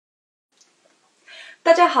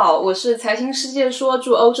大家好，我是财经世界说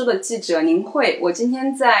驻欧洲的记者宁慧。我今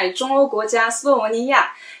天在中欧国家斯洛文尼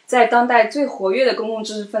亚，在当代最活跃的公共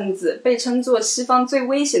知识分子，被称作西方最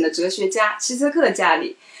危险的哲学家齐泽克的家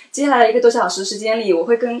里。接下来1个多小时时间里，我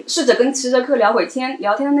会试着跟齐泽克聊会天，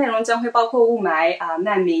聊天的内容将会包括雾霾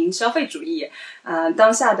难民、消费主义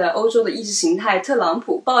当下的欧洲的意识形态、特朗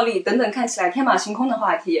普、暴力等等看起来天马行空的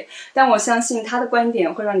话题，但我相信他的观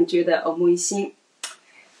点会让你觉得耳目一新。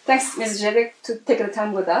Thanks, Ms. Žižek, to take the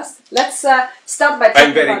time with us. Let's start by talking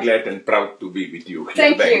I'm very glad and proud to be with you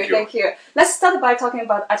here. Thank you. Let's start by talking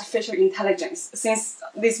about artificial intelligence. Since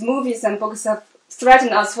these movies and books have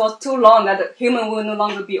threatened us for too long that human will no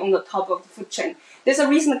longer be on the top of the food chain. There's a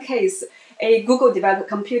recent case, a Google-developed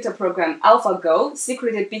computer program, AlphaGo,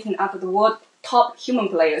 secretly beating up the world's top human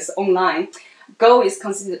players online. Go is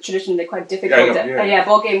considered traditionally quite difficult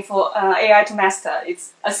ball game for AI to master.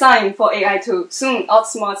 It's a sign for AI to soon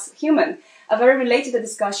outsmart human. A very related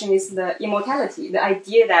discussion is the immortality, the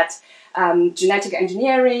idea that genetic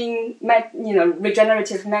engineering,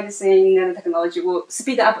 regenerative medicine and technology will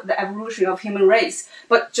speed up the evolution of human race,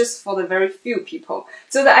 but just for the very few people.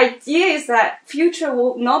 So the idea is that future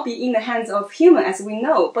will not be in the hands of human as we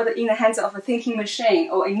know, but in the hands of a thinking machine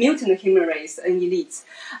or a mutant human race, an elite.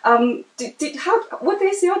 What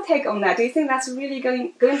is your take on that? Do you think that's really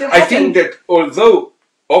going to happen? I think that although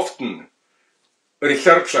often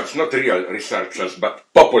researchers, not real researchers, but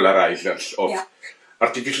popularizers of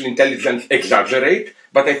artificial intelligence exaggerate,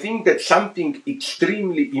 but I think that something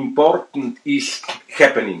extremely important is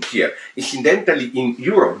happening here. Incidentally, in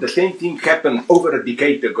Europe, the same thing happened over a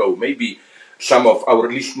decade ago. Maybe some of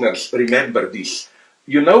our listeners remember this.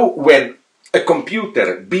 You know, when a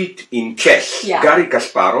computer beat in chess Garry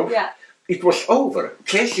Kasparov, it was over.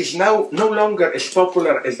 Chess is now no longer as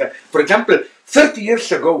popular as that. For example, 30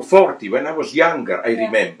 years ago, 40, when I was younger, I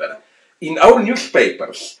remember, in our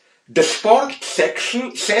newspapers, the sports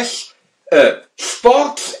section says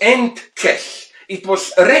sports and chess. It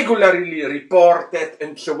was regularly reported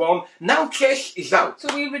and so on. Now chess is out.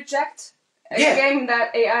 So we reject a game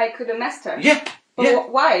that AI could master? Yeah.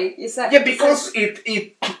 But why is that? Yeah, because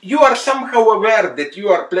you are somehow aware that you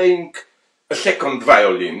are playing a second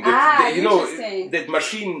violin. That, that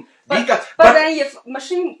machine... But then if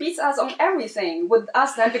machine beats us on everything, would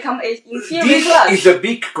us then become a inferior class? This is a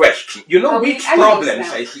big question. You know which problems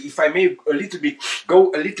I see, if I may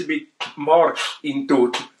go a little bit more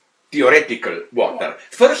into theoretical water.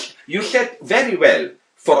 First, you said very well,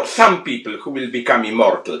 for some people who will become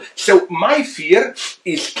immortal. So my fear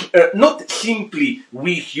is not simply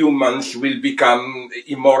we humans will become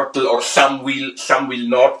immortal or some will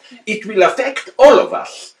not. It will affect all of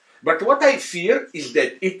us. But what I fear is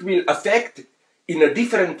that it will affect in a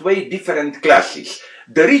different way different classes.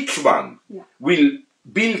 The rich one will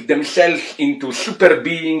build themselves into super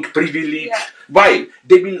being, privileged, while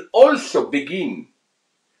they will also begin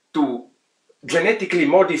to genetically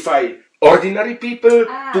modify ordinary people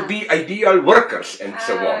to be ideal workers and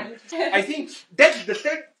so on. I think that's the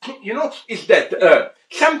thing, is that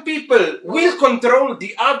some people will control,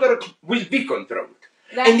 the other will be controlled.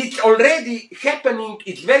 And it's already happening.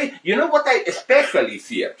 It's very, what I especially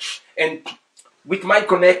fear. And with my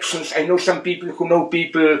connections, I know some people who know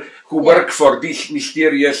people who work for these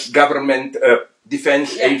mysterious government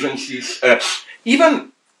defense agencies.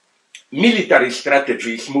 Even military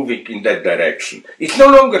strategy is moving in that direction. It's no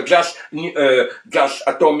longer just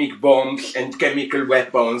atomic bombs and chemical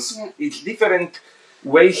weapons. It's different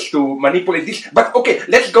ways to manipulate this. But okay,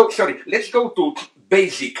 let's go to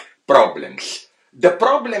basic problems. The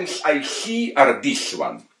problems I see are this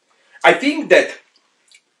one. I think that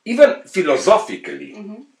even philosophically,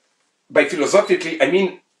 by philosophically I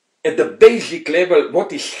mean at the basic level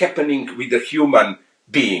what is happening with the human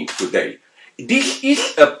being today. This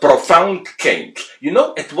is a profound change.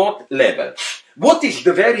 At what level? What is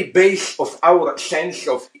the very base of our sense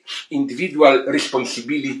of individual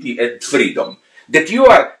responsibility and freedom? That you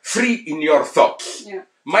are free in your thoughts.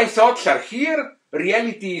 My thoughts are here,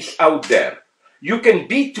 reality is out there. You can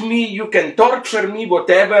beat me, you can torture me,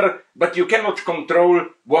 whatever, but you cannot control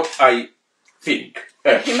what I think.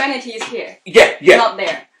 Humanity is here. Not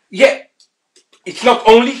there. It's not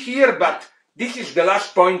only here, but this is the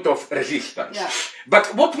last point of resistance.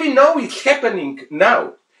 But what we know is happening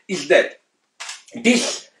now is that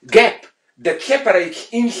this gap that separates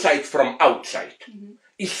inside from outside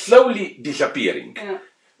is slowly disappearing.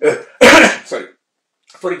 Sorry.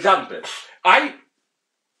 For example, I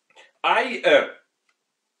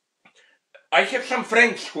have some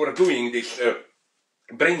friends who are doing this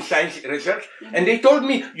brain science research, and they told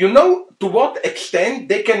me, to what extent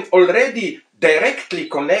they can already directly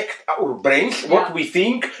connect our brains, what we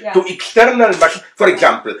think, to external machines. For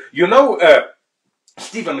example,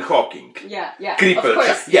 Stephen Hawking, crippled.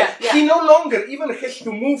 He no longer even has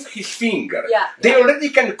to move his finger. They already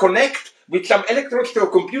can connect with some electrodes to a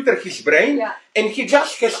computer his brain, and he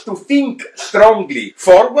just has to think strongly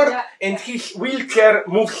forward, and his wheelchair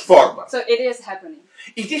moves forward. So it is happening.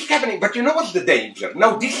 It is happening, but you know what's the danger?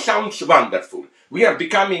 Now this sounds wonderful. We are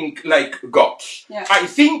becoming like gods. I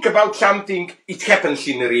think about something, it happens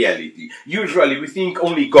in reality. Usually we think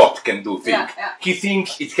only God can do things. He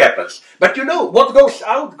thinks it happens. But you know, what goes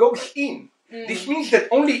out goes in. This means that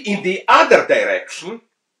only in the other direction,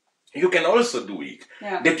 you can also do it.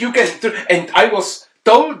 That you can, and I was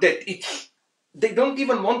told that they don't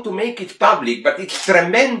even want to make it public, but it's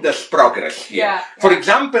tremendous progress here. For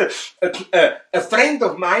example, a friend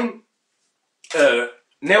of mine,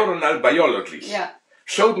 neuronal biologist,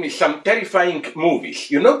 showed me some terrifying movies.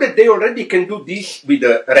 You know that they already can do this with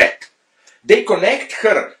a rat. They connect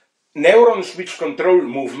her neurons which control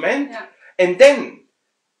movement, and then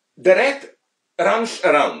the rat runs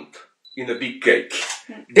around in a big cage.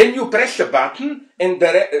 Then you press a button, and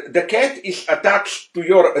the cat is attached to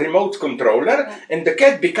your remote controller, and the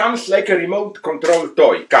cat becomes like a remote control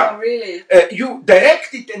toy car. Oh, really? You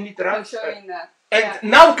direct it, and it runs. And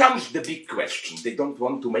now comes the big question. They don't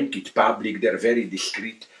want to make it public. They're very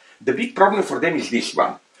discreet. The big problem for them is this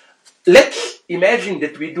one. Let's imagine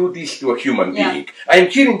that we do this to a human being. I'm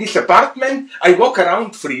here in this apartment. I walk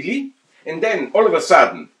around freely, and then all of a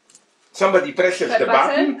sudden, somebody presses the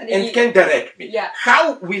button and can direct me.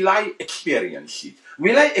 How will I experience it?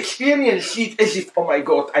 Will I experience it as if, oh my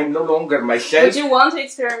God, I'm no longer myself? Would you want to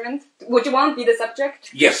experiment? Would you want to be the subject?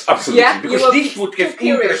 Yes, absolutely. Because this would have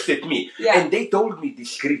interested me. And they told me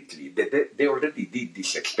discreetly that they already did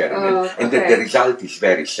this experiment and that the result is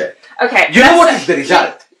very sad. You know what is the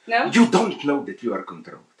result? No? You don't know that you are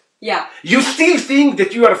controlled. You still think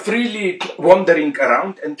that you are freely wandering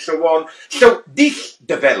around and so on. So this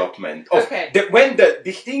development of when the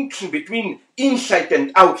distinction between inside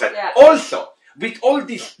and outside, also with all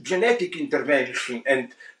this genetic intervention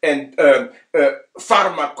and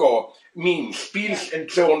pharmaco means, pills and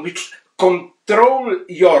so on, which control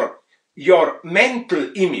your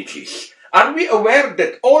mental images, are we aware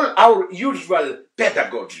that all our usual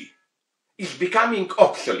pedagogy is becoming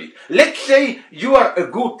obsolete? Let's say you are a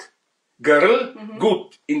good girl,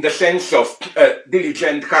 good in the sense of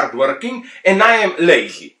diligent, hardworking, and I am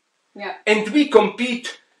lazy. And we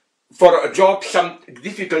compete for a job, some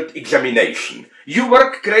difficult examination. You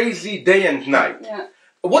work crazy day and night.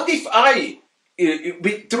 What if I,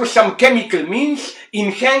 through some chemical means,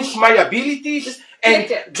 enhance my abilities and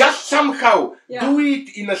just somehow do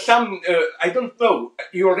it in I don't know,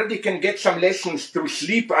 you already can get some lessons through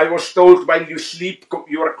sleep. I was told while you sleep,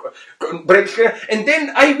 your brain, and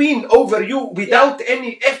then I win over you without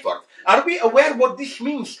any effort. Are we aware what this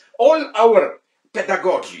means? All our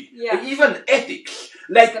pedagogy, even ethics.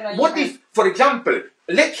 Like, what if, for example,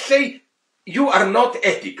 let's say you are not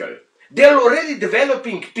ethical. They're already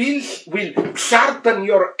developing pills will sharpen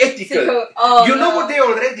your ethical. You know what they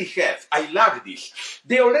already have? I love this.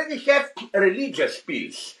 They already have religious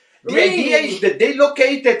pills. The idea is that they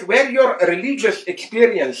locate it where your religious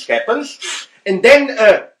experience happens, and then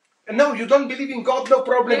no, you don't believe in God, no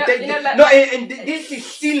problem. This is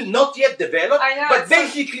still not yet developed, but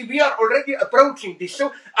basically we are already approaching this.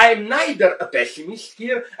 So I am neither a pessimist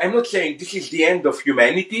here. I'm not saying this is the end of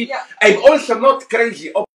humanity. I'm also not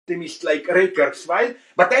crazy optimist like Ray Kurzweil,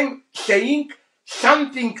 but I'm saying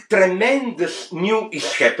something tremendous new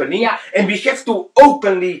is happening, and we have to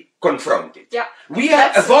openly confront it. We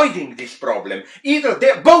are avoiding this problem. Either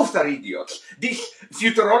both are idiots. This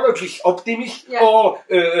futurologist optimist or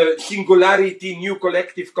singularity, new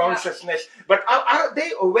collective consciousness. But are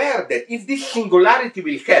they aware that if this singularity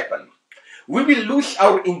will happen, we will lose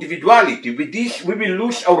our individuality. With this, we will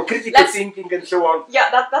lose our critical thinking and so on.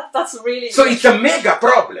 That's really... So it's a mega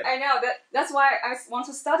problem. I know. That's why I want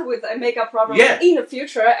to start with a mega problem in the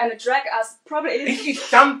future and drag us probably... This is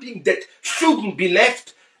something that shouldn't be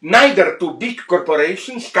left neither to big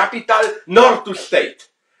corporations, capital, nor to state.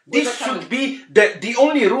 This should be the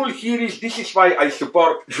only rule here is, this is why I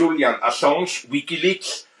support Julian Assange,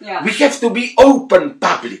 WikiLeaks. We have to be open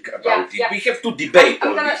public about it. We have to debate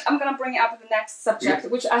I'm gonna bring up the next subject,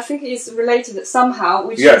 which I think is related somehow,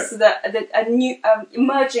 which is a new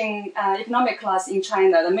emerging economic class in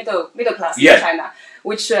China, the middle class in China,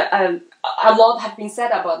 which a lot have been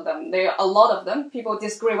said about them. There are a lot of them. People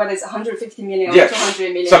disagree whether it's 150 million or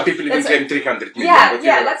 200 million. Some people even claim 300 million.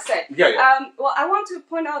 Yeah, let's say. Well, I want to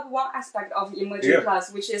point out one aspect of emerging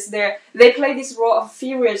class, which is they play this role of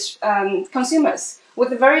furious consumers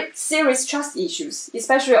with very serious trust issues,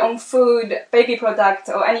 especially on food, baby product,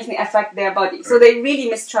 or anything affect their body. So they really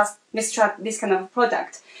mistrust this kind of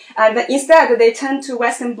product. And instead, they turn to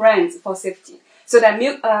Western brands for safety. So that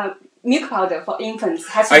milk powder for infants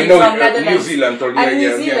has to be from Netherlands. New Zealand or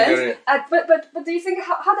New Zealand. But do you think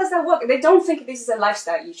how does that work? They don't think this is a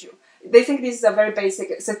lifestyle issue. They think this is a very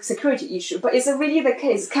basic security issue. But is it really the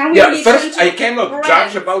case? Can we really first, I cannot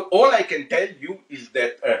judge about. All I can tell you is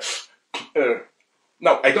that.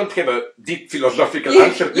 No, I don't have a deep philosophical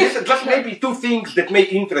answer. Just maybe two things that may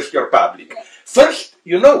interest your public. First,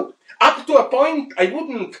 up to a point, I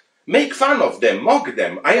wouldn't make fun of them, mock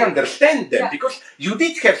them. I understand them because you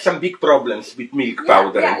did have some big problems with milk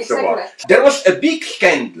powder and so on. There was a big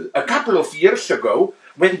scandal a couple of years ago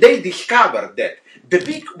when they discovered that the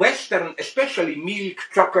big Western, especially milk,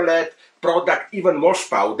 chocolate product, even wash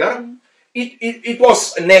powder, it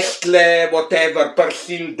was Nestle, whatever,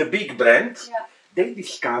 Persil, the big brands. They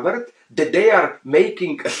discovered that they are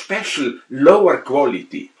making a special lower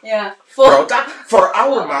quality product for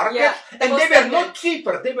our market, and they were not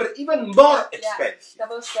cheaper, they were even more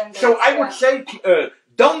expensive. So I would say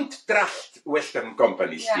don't trust Western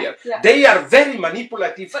companies here. They are very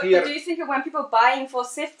manipulative here. But do you think when people buying for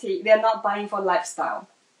safety, they are not buying for lifestyle?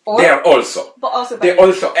 They are also. They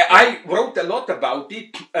also. I wrote a lot about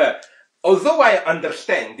it. Although I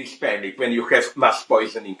understand this panic when you have mass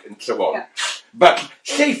poisoning and so on. But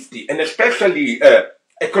safety, and especially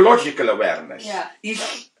ecological awareness,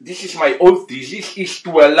 this is my old thesis, is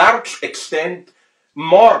to a large extent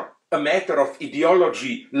more a matter of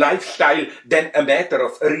ideology, lifestyle, than a matter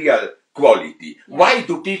of real quality. Why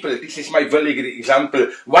do people, this is my very good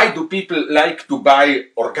example, why do people like to buy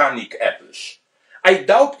organic apples? I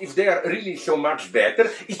doubt if they are really so much better.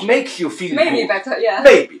 It makes you feel good. Maybe better,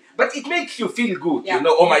 Maybe. But it makes you feel good.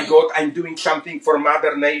 Oh my God, I'm doing something for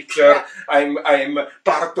Mother Nature. I'm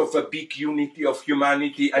part of a big unity of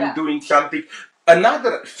humanity. I'm doing something.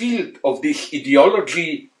 Another field of this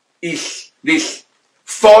ideology is this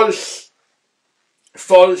false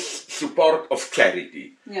support of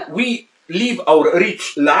charity. We live our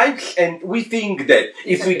rich lives, and we think that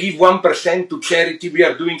if we give 1% to charity, we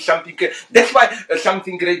are doing something. That's why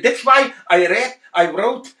something great. That's why I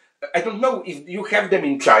wrote. I don't know if you have them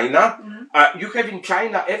in China. You have in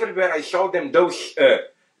China everywhere. I saw them those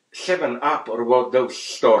 7-Up or what those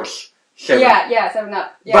stores.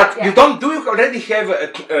 7-Up. But you don't. Do you already have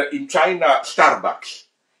in China Starbucks?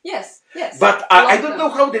 Yes. But I don't know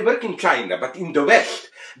how they work in China. But in the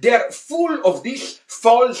West, they are full of this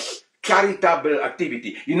false charitable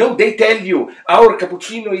activity. They tell you our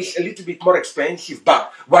cappuccino is a little bit more expensive,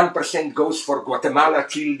 but 1% goes for Guatemala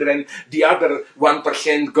children, the other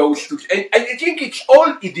 1% goes to. And I think it's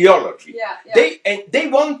all ideology. They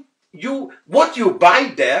want you. What you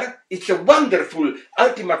buy there, it's a wonderful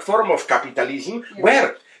ultimate form of capitalism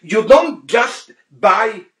where you don't just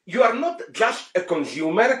buy. You are not just a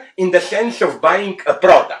consumer in the sense of buying a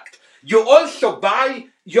product. You also buy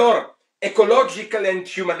your ecological and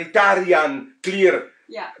humanitarian clear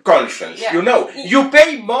conscience. You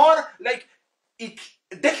pay more,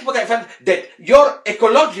 that's what I found, that your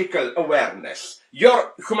ecological awareness,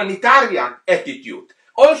 your humanitarian attitude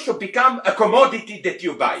also become a commodity that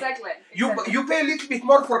you buy. You pay a little bit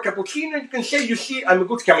more for cappuccino, and you can say, you see, I'm a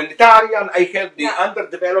good humanitarian, I help the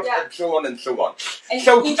underdeveloped, and so on and so on. And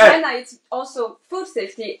in China, it's also food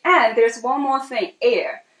safety, and there's one more thing,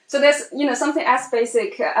 air. So there's, something as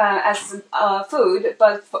basic as food,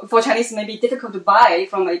 but for Chinese, maybe difficult to buy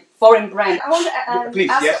from a foreign brand. I want to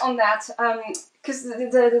ask on that, because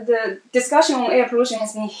the discussion on air pollution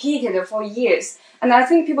has been heated for years. And I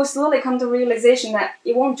think people slowly come to realization that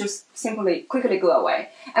it won't just simply quickly go away.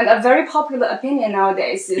 And a very popular opinion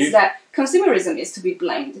nowadays is that consumerism is to be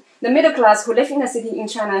blamed. The middle class who live in a city in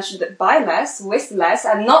China should buy less, waste less,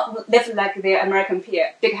 and not live like their American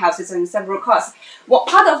peer, big houses and several cars. Well,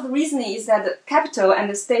 part of the reasoning is that the capital and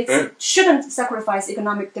the states shouldn't sacrifice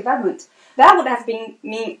economic development. That would have been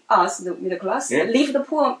mean us, the middle class, leave the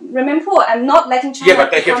poor, remain poor, and not letting China.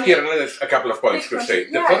 But I have here a couple of points to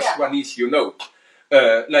say. The first one is,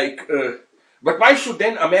 but why should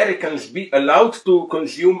then Americans be allowed to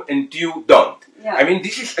consume and you don't? I mean,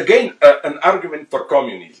 this is again an argument for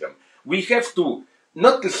communism. We have to,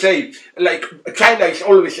 not to say, China is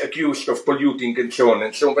always accused of polluting and so on,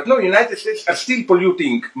 but no, United States are still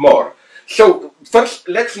polluting more. So first,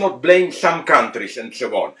 let's not blame some countries and so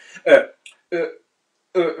on.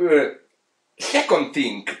 second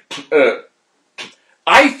thing,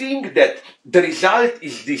 I think that the result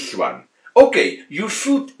is this one. Okay, you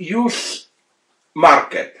should use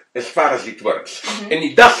market as far as it works. And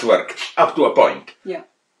it does work up to a point. Yeah.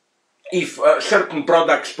 If certain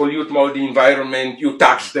products pollute more the environment, you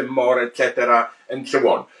tax them more, etc., and so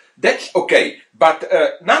on. That's okay. But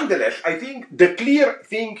nonetheless, I think the clear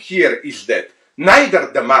thing here is that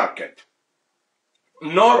neither the market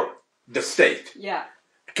nor the state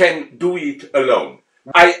can do it alone.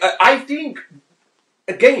 I think,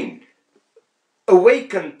 again,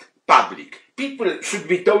 awakened public. People should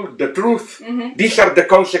be told the truth. These are the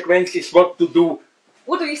consequences, what to do.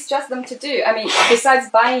 What do you suggest them to do? I mean, besides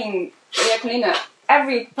buying air cleaner,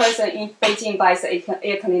 every person in Beijing buys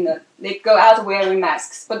air cleaner. They go out wearing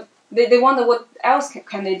masks, but they wonder what else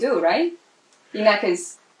can they do, right? In that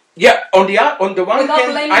case. Yeah, on the one without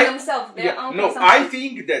hand, blaming themselves. I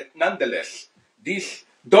think that nonetheless, this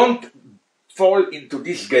don't fall into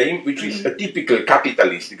this game, which is a typical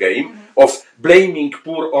capitalist game of blaming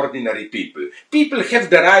poor ordinary people. People have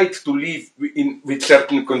the right to live with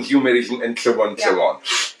certain consumerism and so on, so on.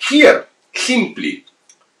 Here, simply,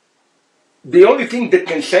 the only thing that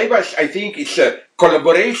can save us, I think, is a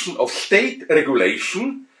collaboration of state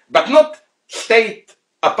regulation, but not state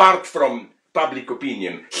apart from public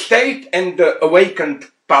opinion, state and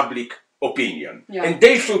awakened public opinion. And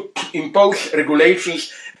they should impose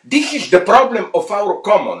regulations. This is the problem of our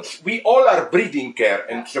commons. We all are breeding care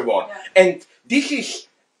and so on. And this is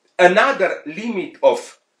another limit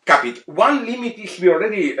of capital. One limit is, we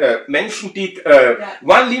already mentioned it,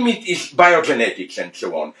 one limit is biogenetics and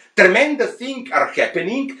so on. Tremendous things are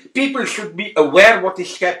happening. People should be aware what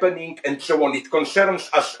is happening and so on. It concerns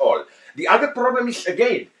us all. The other problem is,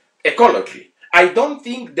 again, ecology. I don't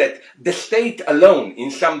think that the state alone, in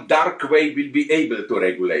some dark way, will be able to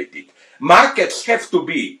regulate it. Markets have to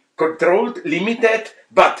be controlled, limited,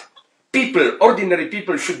 but people, ordinary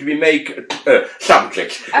people, should be made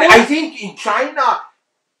subjects. I think in China,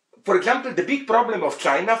 for example, the big problem of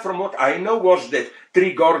China, from what I know, was that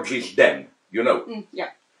Three Gorges Dam, you know.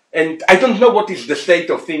 And I don't know what is the state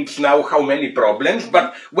of things now, how many problems,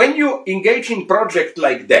 but when you engage in projects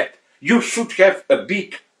like that, you should have a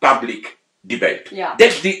big public debate.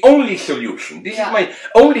 That's the only solution. This is my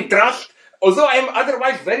only trust, although I am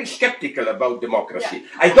otherwise very skeptical about democracy.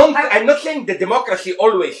 I'm not saying that democracy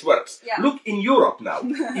always works. Look in Europe now.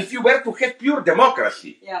 If you were to have pure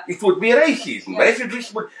democracy, it would be racism.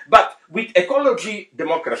 Refugees would, but with ecology,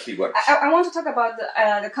 democracy works. I want to talk about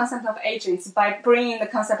the concept of agents by bringing the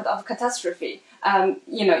concept of catastrophe.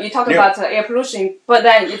 You know, you talk about air pollution, but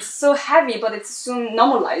then it's so heavy, but it's soon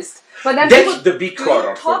normalized. But then that's the big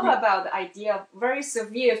horror. Talk about the idea of very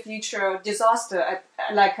severe future disaster,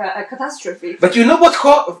 like a catastrophe. But you know what?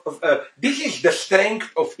 This is the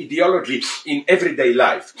strength of ideology in everyday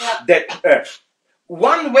life. That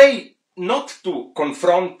one way not to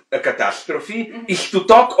confront a catastrophe is to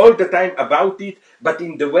talk all the time about it, but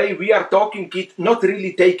in the way we are talking it, not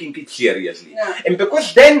really taking it seriously. And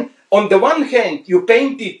because then, on the one hand, you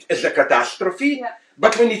paint it as a catastrophe,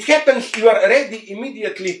 but when it happens, you are ready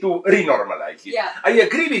immediately to renormalize it. I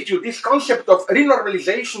agree with you. This concept of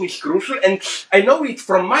renormalization is crucial, and I know it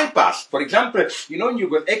from my past. For example, you know,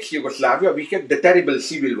 in ex-Yugoslavia, we had the terrible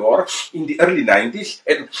civil war in the early 90s,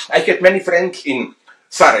 and I had many friends in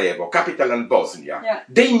Sarajevo, capital in Bosnia.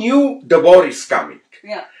 They knew the war is coming.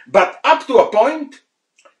 But up to a point,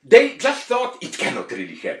 they just thought it cannot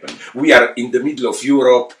really happen. We are in the middle of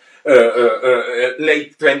Europe,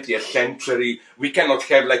 late 20th century. We cannot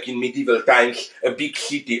have, like in medieval times, a big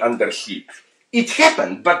city under siege. It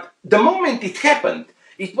happened, but the moment it happened,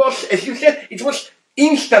 it was, as you said, it was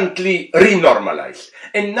instantly renormalized.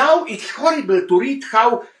 And now it's horrible to read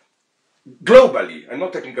how globally, I'm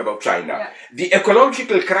not talking about China, the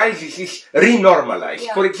ecological crisis is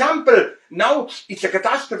renormalized. For example, now it's a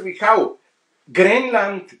catastrophe how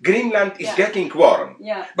Greenland is getting warm.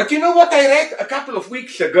 But you know what I read a couple of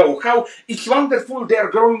weeks ago? How it's wonderful,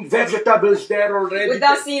 they're growing vegetables there already.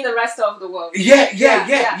 Without seeing the rest of the world.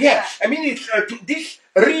 I mean, it's this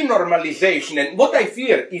renormalization, and what I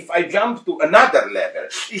fear, if I jump to another level,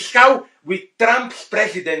 is how with Trump's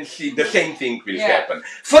presidency the same thing will happen.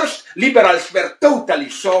 First, liberals were totally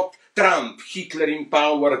shocked. Trump, Hitler in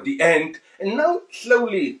power, the end. And now,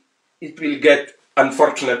 slowly, it will get,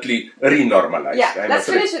 unfortunately, renormalized. Let's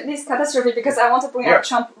finish this catastrophe because I want to bring up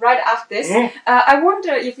Trump right after this. I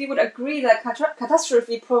wonder if you would agree that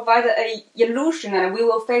catastrophe provided an illusion and we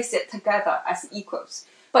will face it together as equals.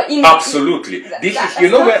 But absolutely, this is, you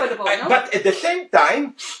know, but at the same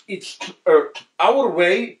time, it's our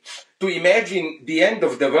way to imagine the end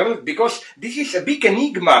of the world, because this is a big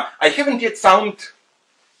enigma. I haven't yet found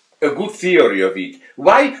a good theory of it.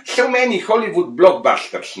 Why so many Hollywood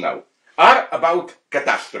blockbusters now are about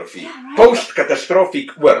catastrophe,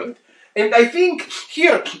 post-catastrophic world. And I think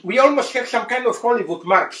here we almost have some kind of Hollywood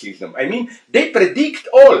Marxism. I mean, they predict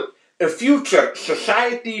all a future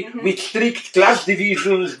society with strict class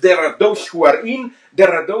divisions. There are those who are in,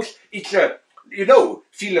 there are those, it's a, you know,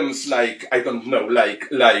 films like, I don't know, like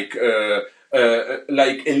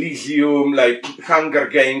Elysium, like Hunger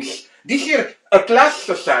Games. This is a class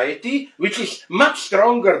society which is much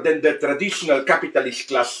stronger than the traditional capitalist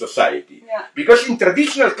class society. Yeah. Because in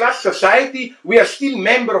traditional class society, we are still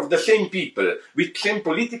members of the same people, with same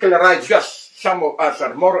political rights, just some of us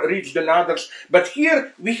are more rich than others. But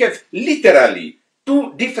here we have literally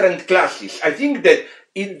two different classes. I think that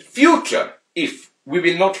in future, if we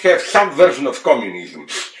will not have some version of communism,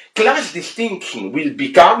 class distinction will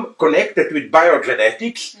become connected with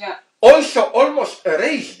biogenetics. Yeah. Also almost a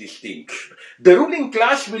race distinction. The ruling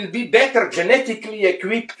class will be better genetically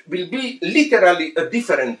equipped, will be literally a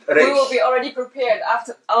different race. We will be already prepared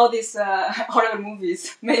after all these horror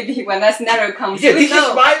movies, maybe when that scenario comes. Yeah, this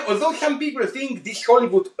is why, although some people think these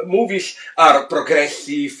Hollywood movies are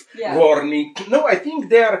progressive, warning, no, I think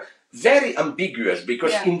they are very ambiguous,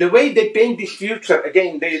 because in the way they paint this future,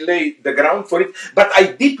 again, they lay the ground for it. But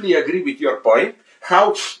I deeply agree with your point,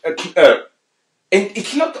 how... and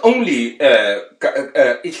it's not only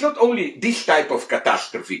this type of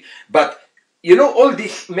catastrophe, but you know, all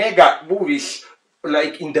these mega movies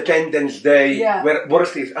like Independence Day, where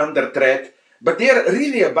Earth is under threat, but they are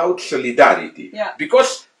really about solidarity. Yeah.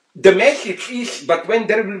 Because the message is, but when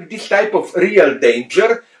there will be this type of real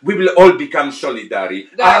danger, we will all become solidary.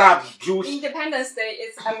 Arabs, Jews. Independence Day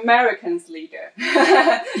is Americans' leader.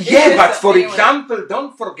 Yeah, but for example,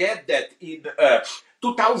 don't forget that in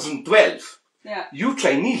 2012. You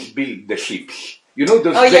Chinese build the ships. You know,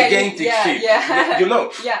 those gigantic ships. You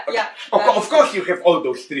know. Of course you have all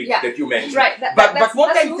those tricks that you mentioned. Right. But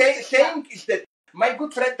what I'm saying is that my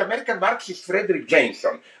good friend, American Marxist Frederick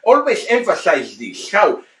Jameson, always emphasized this,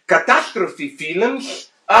 how catastrophe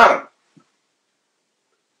films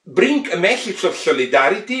bring a message of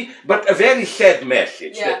solidarity, but a very sad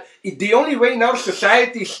message. That the only way in our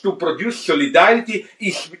societies to produce solidarity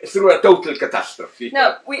is through a total catastrophe.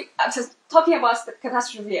 No, just talking about the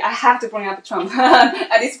catastrophe, I have to bring up Trump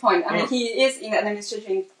at this point. I mean, he is in the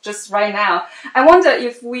administration just right now. I wonder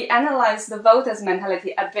if we analyze the voters'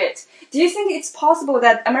 mentality a bit. Do you think it's possible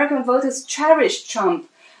that American voters cherish Trump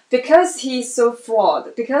because he's so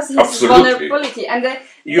flawed, because his vulnerability, and they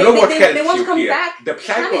want to come back,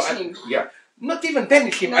 punish him? Yeah, not even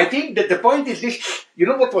punish him. No. I think that the point is this. You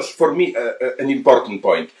know what was for me an important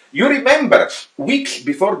point? You remember weeks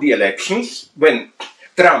before the elections when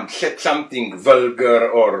Trump said something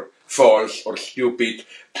vulgar or false or stupid.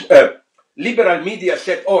 Liberal media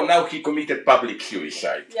said, "Oh, now he committed public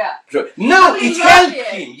suicide." Yeah. So, no, it helped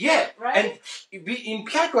him. Yeah. Right? And in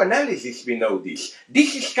psychoanalysis, we know this.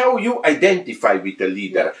 This is how you identify with a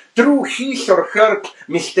leader. Through his or her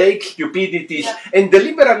mistakes, stupidities. And the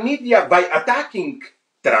liberal media, by attacking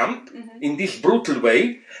Trump in this brutal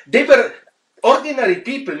way, they were ordinary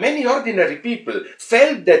people, many ordinary people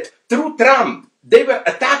felt that through Trump, they were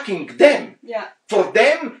attacking them. Yeah. For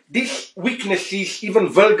them, these weaknesses, even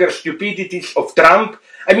vulgar stupidities of Trump,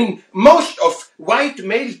 I mean, most of white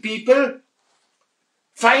male people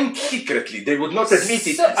find secretly, they would not admit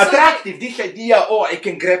it, attractive, this idea, oh, I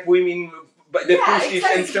can grab women by the pussies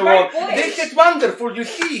and so on. They said, wonderful, you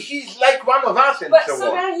see, he's like one of us and so on.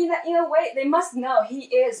 But then in a way, they must know he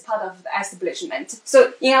is part of the establishment.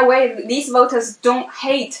 So in a way, these voters don't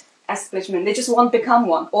hate establishment, they just want to become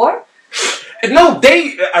one, or? No,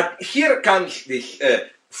 here comes this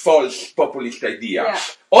false populist idea. Yeah.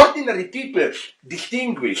 Ordinary people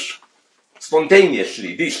distinguish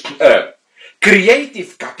spontaneously these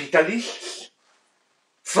creative capitalists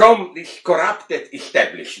from this corrupted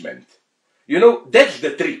establishment. You know, that's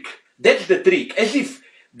the trick. That's the trick. As if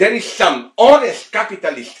there is some honest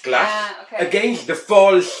capitalist class against the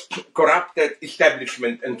false, corrupted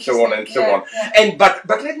establishment and so on and so on. And but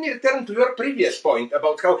let me return to your previous point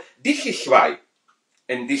about how this is why,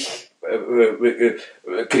 and this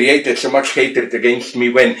created so much hatred against me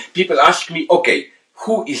when people ask me, okay,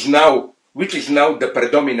 which is now the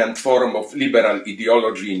predominant form of liberal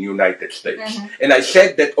ideology in the United States? And I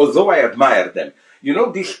said that although I admire them, you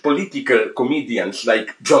know, these political comedians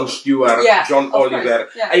like Jon Stewart, John Oliver,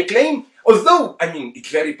 I claim, although, I mean, it's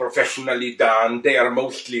very professionally done, they are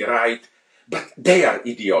mostly right, but their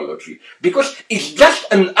ideology. Because it's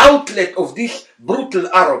just an outlet of this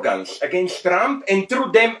brutal arrogance against Trump and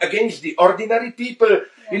through them against the ordinary people.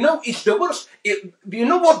 Yeah. You know, it's the worst. You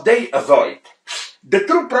know what they avoid? The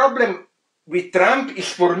true problem with Trump is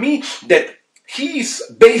for me that he is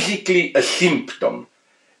basically a symptom.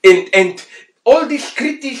 And all this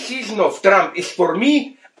criticism of Trump is for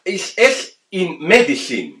me, is as in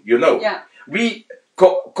medicine, you know. Yeah. We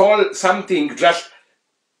call something just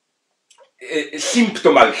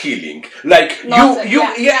symptomal healing. Like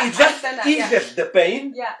it just eases the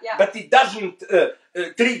pain, but it doesn't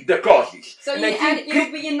treat the causes. So it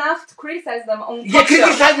would be enough to criticize them on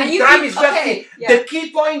criticizing Trump is just the key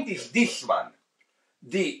point is this one.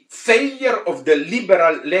 The failure of the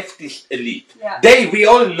liberal leftist elite. Yeah. We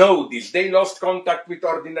all know this. They lost contact with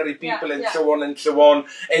ordinary people and so on and so on.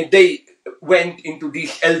 And they went into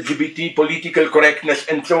this LGBT political correctness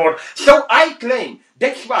and so on. So I claim,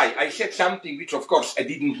 that's why I said something which of course I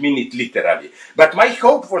didn't mean it literally. But my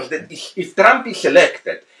hope was that if Trump is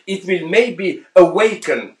elected, it will maybe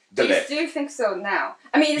awaken the left. Do you think so now?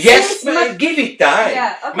 I mean, yes, but give it time.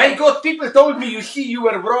 Yeah, okay. My God, people told me, you see, you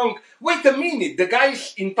were wrong. Wait a minute, the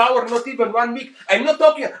guy's in power not even 1 week. I'm not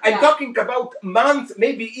talking, I'm talking about months,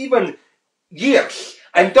 maybe even years.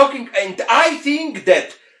 I'm talking, and I think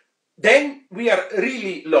that then we are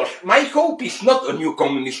really lost. My hope is not a new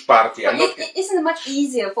communist party. Isn't it much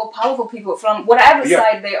easier for powerful people from whatever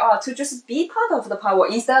side they are to just be part of the power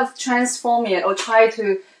instead of transforming it or try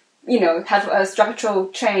to, you know, have a structural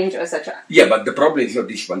change, etc. Yeah, but the problem is not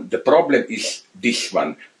this one. The problem is this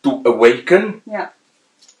one, to awaken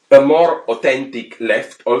a more authentic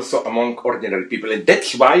left also among ordinary people. And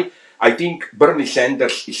that's why I think Bernie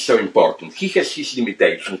Sanders is so important. He has his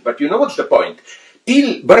limitations, but you know what's the point?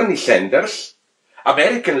 Till Bernie Sanders,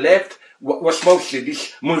 American left was mostly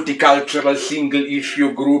this multicultural,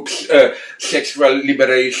 single-issue groups, sexual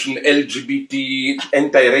liberation, LGBT,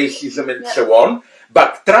 anti-racism, and so on.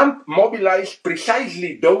 But Trump mobilized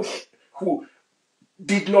precisely those who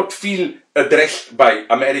did not feel addressed by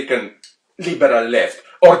American liberal left,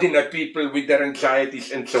 ordinary people with their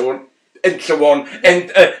anxieties and so on, and so on.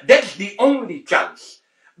 And that's the only chance.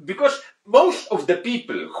 Because most of the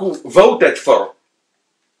people who voted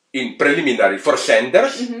in preliminary for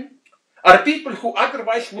Sanders are people who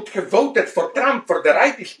otherwise would have voted for Trump, for the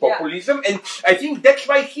rightist populism, and I think that's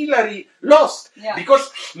why Hillary lost. Yeah.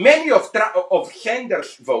 Because many of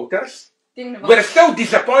Sanders voters were so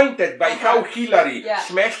disappointed by how Hillary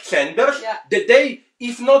smashed Sanders that they,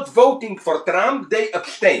 if not voting for Trump, they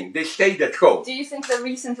abstained. They stayed at home. Do you think the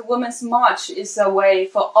recent Women's March is a way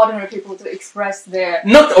for ordinary people to express their...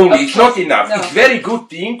 Not only, it's not enough. No. It's very good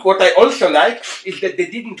thing. What I also like is that they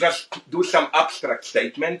didn't just do some abstract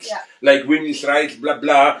statements like women's rights, blah,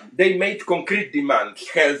 blah. They made concrete demands,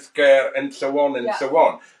 healthcare, and so on and so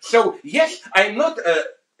on. So, yes, I'm not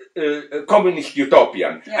a communist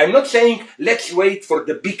utopian. Yeah. I'm not saying let's wait for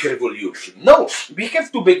the big revolution. No, we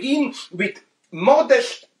have to begin with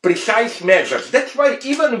modest, precise measures. That's why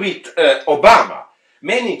even with Obama,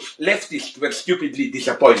 many leftists were stupidly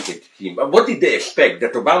disappointed in him. What did they expect?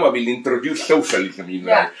 That Obama will introduce socialism in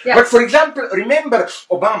life? Yeah. But for example, remember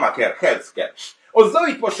Obamacare, healthcare. Although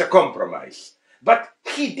it was a compromise, but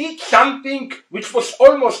he did something which was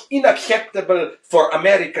almost unacceptable for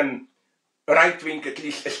American right-wing, at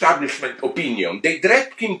least establishment opinion. They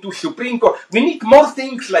dragged him to Supreme Court. We need more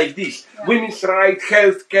things like this. Yeah. Women's rights,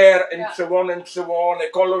 healthcare, and so on,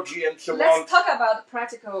 ecology, and so on. Let's talk about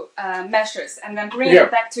practical measures and then bring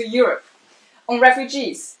it back to Europe. On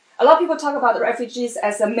refugees, a lot of people talk about refugees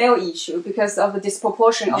as a male issue because of the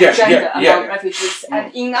disproportion of gender among refugees.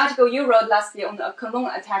 And in an article you wrote last year on the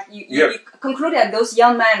Cologne attack, you concluded that those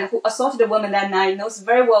young men who assaulted the women that night knows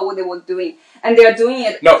very well what they were doing. And they are doing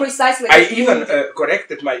it precisely. I even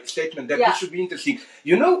corrected my statement that this should be interesting.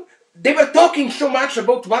 You know, they were talking so much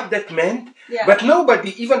about what that meant, but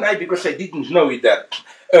nobody, even I, because I didn't know it there,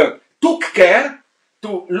 took care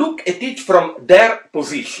to look at it from their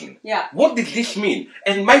position. Yeah. What did this mean?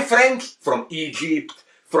 And my friends from Egypt,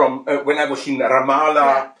 from when I was in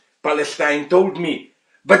Ramallah, Palestine, told me,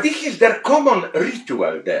 but this is their common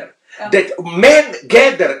ritual there. That men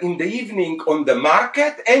gather in the evening on the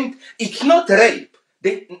market, and it's not rape.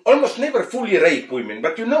 They almost never fully rape women,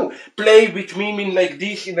 but you know, play with women like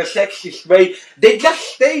this in a sexist way. They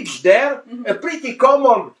just stage there a pretty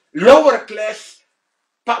common lower class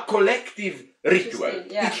collective ritual.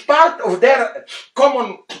 It's part of their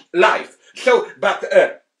common life. So, but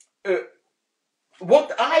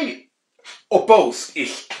what I oppose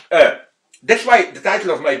is that's why the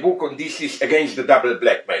title of my book on this is Against the Double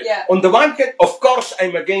Blackmail. Yeah. On the one hand, of course,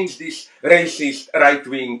 I'm against this racist,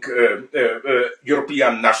 right-wing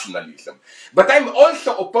European nationalism. But I'm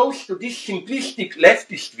also opposed to this simplistic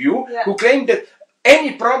leftist view who claim that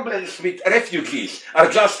any problems with refugees are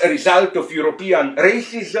just a result of European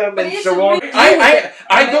racism and so on.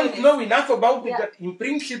 I don't know enough about it, but in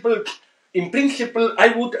principle, I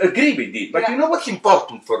would agree with it. But you know what's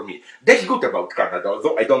important for me? That's good about Canada,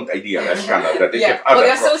 although I don't idealize Canada. They have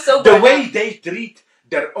other problems. The way they treat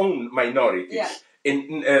their own minorities,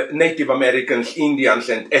 in Native Americans, Indians,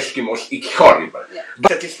 and Eskimos, it's horrible.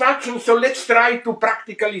 But satisfaction, so let's try to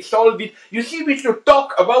practically solve it. You see, we should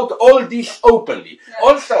talk about all this openly.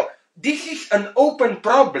 Also, this is an open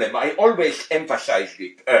problem. I always emphasize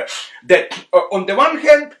it. That on the one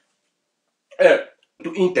hand,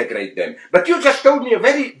 to integrate them. But you just told me a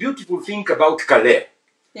very beautiful thing about Calais.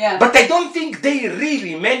 Yeah. But I don't think they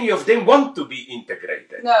really, many of them want to be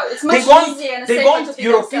integrated. No, it's much easier and they want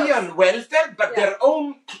European themselves. welfare, but their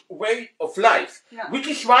own way of life. Which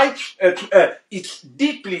is why it's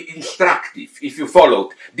deeply instructive if you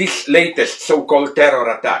followed this latest so-called terror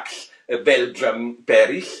attacks, Belgium,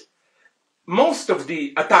 Paris. Most of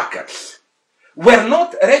the attackers were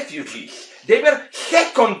not refugees. They were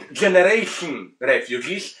second-generation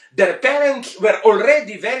refugees. Their parents were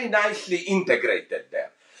already very nicely integrated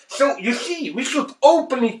there. So, you see, we should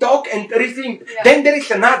openly talk and rethink. Then there is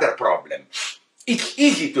another problem. It's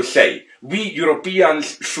easy to say, we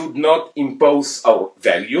Europeans should not impose our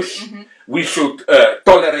values. We should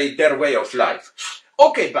tolerate their way of life.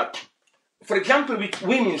 Okay, but, for example, with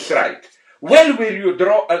women's rights, where will you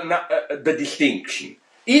draw the distinction?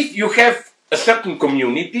 If you have a certain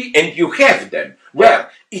community, and you have them,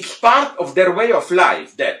 where it's part of their way of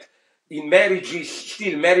life that in marriages,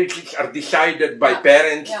 still marriages are decided by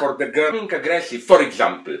parents for the girl. Being aggressive, for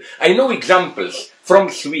example. I know examples from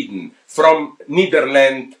Sweden, from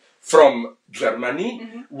Netherlands, from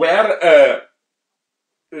Germany, where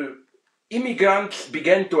immigrants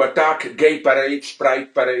began to attack gay parades,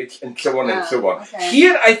 pride parades, and so on and so on.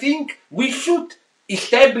 Here, I think we should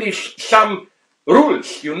establish some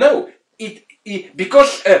rules, you know.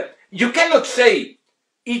 Because you cannot say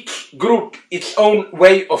each group its own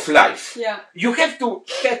way of life. You have to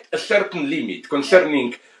set a certain limit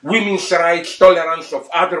concerning women's rights, tolerance of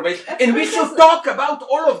other ways, and we should talk about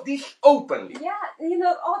all of this openly. Yeah, you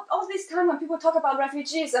know, all this time when people talk about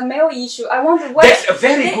refugees, a male issue, I wonder where... That's a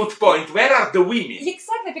very good point. Where are the women?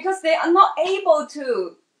 Exactly, because they are not able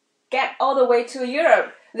to get all the way to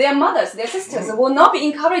Europe. Their mothers, their sisters will not be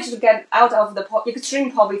encouraged to get out of the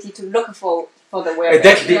extreme poverty to look for the welfare.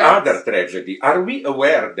 That's the other tragedy. Are we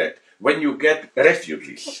aware that when you get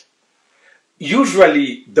refugees,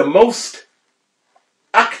 usually the most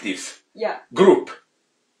active group,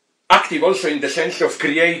 active also in the sense of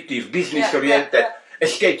creative, business-oriented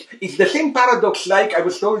escapes, it's the same paradox like I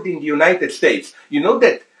was told in the United States. You know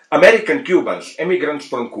that American Cubans, immigrants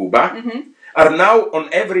from Cuba, are now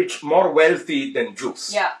on average more wealthy than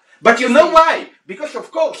Jews. But you know why? Because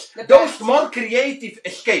of course, those more creative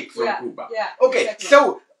escape from Cuba. Okay,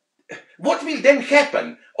 so what will then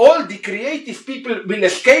happen? All the creative people will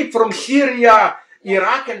escape from Syria,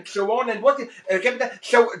 Iraq and so on. And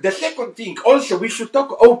so the second thing, also we should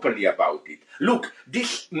talk openly about it. Look,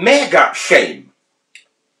 this mega shame.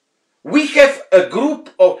 We have a group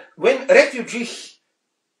of, when refugees,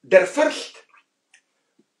 their first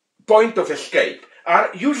point of escape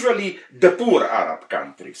are usually the poor Arab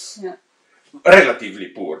countries. Relatively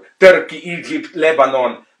poor. Turkey, Egypt,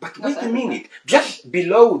 Lebanon. But wait a minute. Just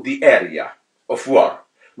below the area of war,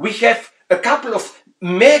 we have a couple of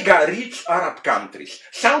mega rich Arab countries.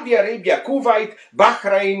 Saudi Arabia, Kuwait,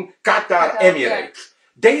 Bahrain, Qatar, Emirates.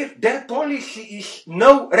 Their policy is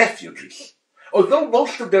no refugees. Although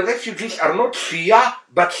most of the refugees are not Shia,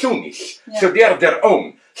 but Sunnis. So they are their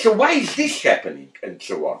own. So why is this happening? And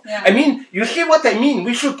so on. I mean, you see what I mean?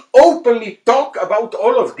 We should openly talk about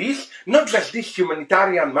all of this, not just this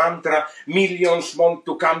humanitarian mantra, millions want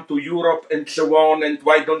to come to Europe and so on, and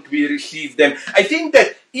why don't we receive them? I think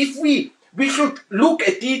that if we should look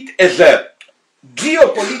at it as a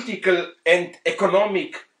geopolitical and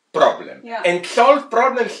economic problem and solve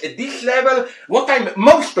problems at this level. What I'm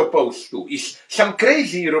most opposed to is some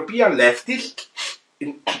crazy European leftists,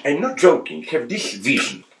 I'm not joking, have this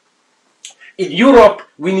vision. In Europe,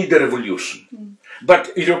 we need a revolution.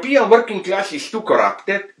 But European working class is too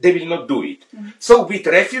corrupted, they will not do it. So with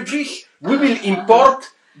refugees, we will import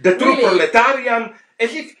the true proletarian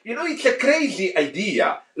as if, it's a crazy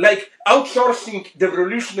idea, like outsourcing the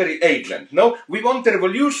revolutionary agent. No, we want a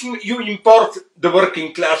revolution, you import the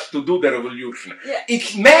working class to do the revolution. Yeah.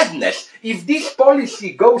 It's madness. If this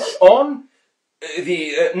policy goes on,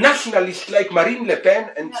 the nationalists like Marine Le Pen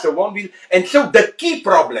and so on will, and so the key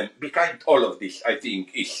problem behind all of this, I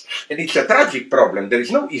think, is, and it's a tragic problem, there is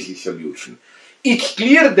no easy solution. It's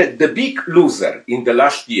clear that the big loser in the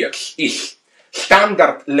last years is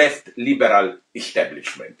standard left liberal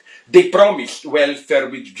establishment. They promised welfare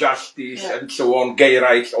with justice and so on, gay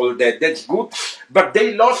rights, all that, that's good, but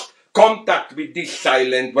they lost contact with this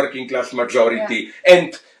silent working class majority.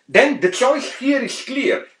 And then the choice here is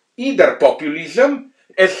clear. Either populism,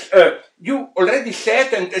 as you already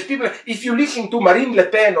said, and as people, if you listen to Marine Le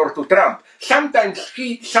Pen or to Trump, sometimes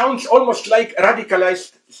he sounds almost like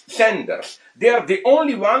radicalized Sanders. They are the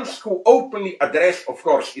only ones who openly address, of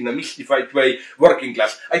course, in a mystified way, working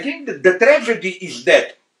class. I think that the tragedy is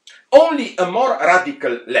that only a more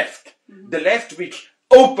radical left, the left which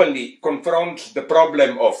openly confronts the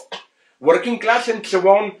problem of working class and so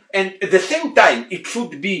on, and at the same time, it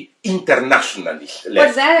should be internationalist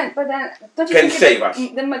left. But then, don't you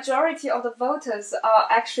think the majority of the voters are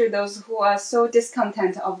actually those who are so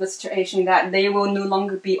discontent of the situation that they will no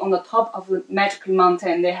longer be on the top of the magical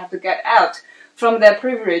mountain, they have to get out from their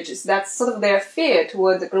privileges. That's sort of their fear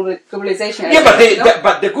toward the globalization. Yeah,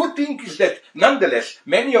 but the good thing is that, nonetheless,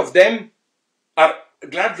 many of them are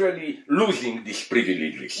gradually losing these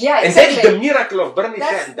privileges. Yeah, exactly. And that's the miracle of Bernie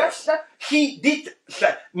Sanders.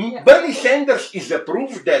 Bernie Sanders is a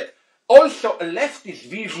proof that also a leftist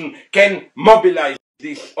vision can mobilize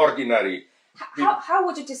this ordinary. How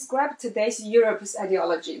would you describe today's Europe's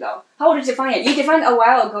ideology, though? How would you define it? You defined a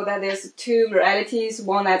while ago that there's two realities,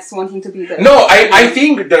 one that's wanting to be the... No, I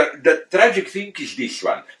think the tragic thing is this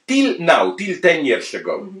one. Till now, till 10 years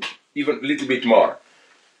ago, even a little bit more,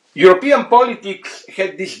 European politics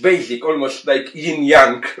had this basic, almost like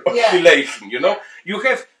yin-yang oscillation, You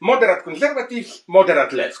have moderate conservatives,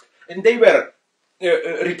 moderate left, and they were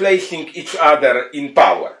replacing each other in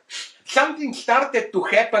power. Something started to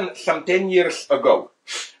happen some 10 years ago.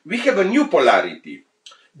 We have a new polarity.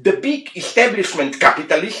 The big establishment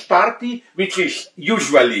capitalist party, which is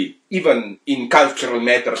usually, even in cultural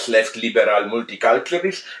matters, left liberal,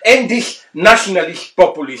 multiculturalist, and this nationalist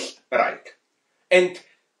populist right. And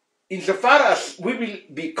insofar as we will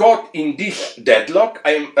be caught in this deadlock,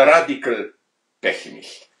 I am a radical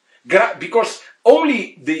pessimist. Because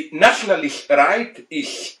only the nationalist right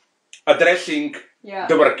is addressing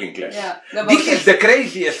the working class. This is the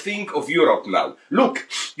craziest thing of Europe now. Look,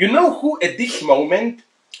 you know who at this moment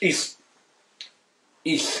is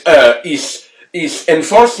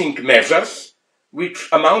enforcing measures which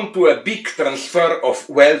amount to a big transfer of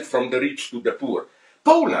wealth from the rich to the poor?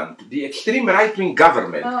 Poland, the extreme right-wing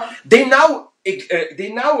government, they now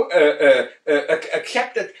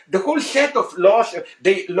accepted the whole set of laws.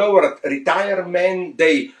 They lowered retirement.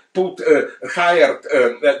 They put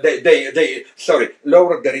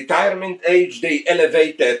lowered the retirement age. They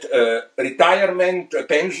elevated retirement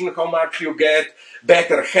pension, how much you get,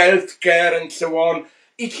 better health care, and so on.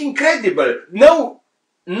 It's incredible. No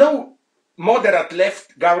moderate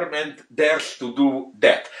left government dares to do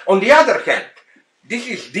that. On the other hand, this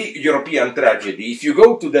is the European tragedy. If you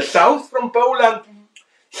go to the south from Poland,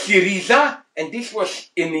 Syriza, and this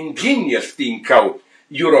was an ingenious thing how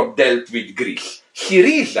Europe dealt with Greece.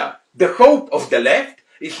 Syriza, the hope of the left,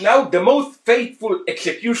 is now the most faithful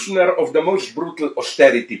executioner of the most brutal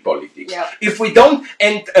austerity politics. If we don't,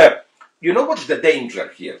 and you know what's the danger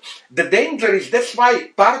here? The danger is, that's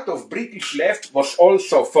why part of British left was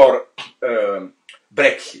also for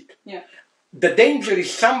Brexit. The danger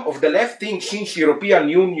is some of the left thinks, since European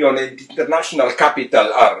Union and international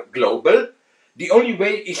capital are global, the only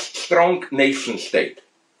way is strong nation state.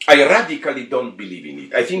 I radically don't believe in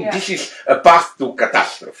it. I think this is a path to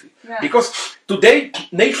catastrophe. Because today,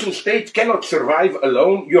 nation state cannot survive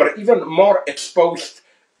alone. You are even more exposed,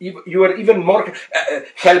 you are even more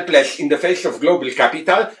helpless in the face of global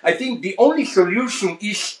capital. I think the only solution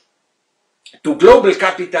to global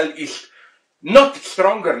capital is not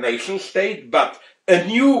stronger nation state, but a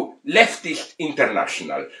new leftist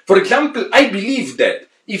international. For example, I believe that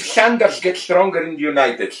if Sanders gets stronger in the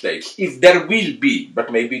United States, if there will be,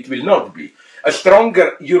 but maybe it will not be, a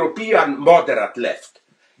stronger European moderate left,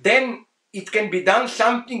 then it can be done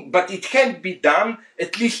something, but it can be done,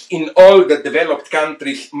 at least in all the developed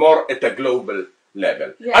countries, more at a global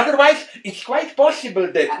level. Otherwise, it's quite possible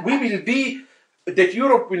that that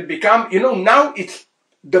Europe will become, now it's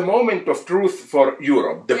the moment of truth for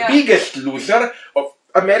Europe. The biggest loser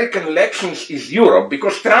American elections is Europe,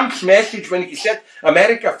 because Trump's message when he said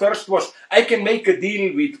America first was, I can make a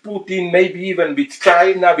deal with Putin, maybe even with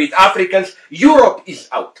China, with Africans. Europe is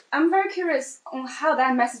out. I'm very curious on how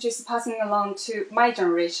that message is passing along to my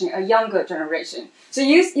generation, a younger generation. So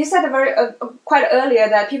you said quite earlier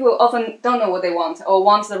that people often don't know what they want, or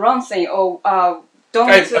want the wrong thing, or don't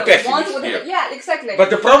want what they, yeah, exactly. But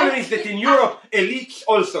the problem is that in Europe, elites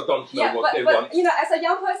also don't know what they want. You know, as a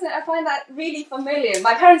young person, I find that really familiar.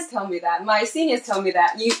 My parents tell me that. My seniors tell me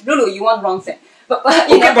that. Lulu, you want the wrong thing. But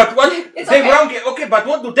okay, but what they wrong? Okay, but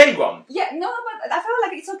what do they want? Yeah, no, but I feel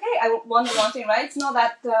like it's okay. I want the wrong thing, right? It's not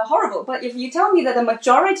that horrible. But if you tell me that the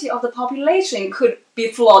majority of the population could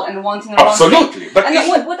be flawed and wanting the wrong thing, absolutely. But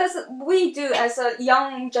and what does we do as a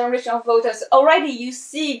young generation of voters? Already, you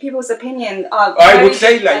see people's opinion. I would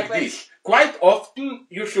say like this: quite often,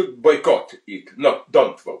 you should boycott it. No,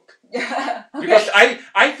 don't vote. Okay. Because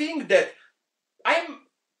I think that I'm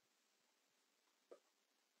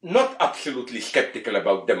not absolutely skeptical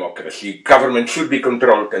about democracy. Government should be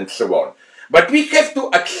controlled and so on. But we have to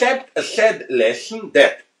accept a sad lesson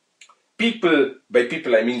that people, by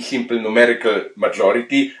people I mean simple numerical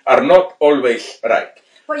majority, are not always right.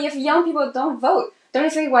 But if young people don't vote, don't you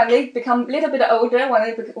think when they become a little bit older, when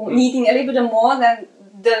they become needing a little bit more than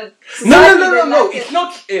the No. It's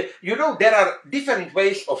not, you know, there are different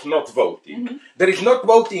ways of not voting. Mm-hmm. There is not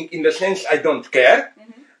voting in the sense I don't care.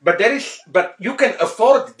 Mm-hmm. But you can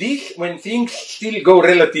afford this when things still go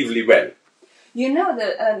relatively well. You know,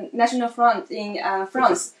 the National Front in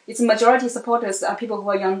France, its majority supporters are people who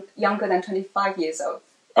are younger than 25 years old.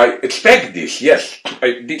 I expect this, yes.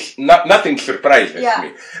 Nothing surprises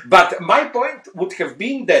me. But my point would have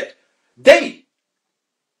been that the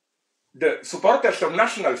supporters of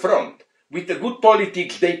National Front, with the good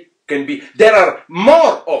politics they can be, there are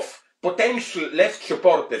more of potential left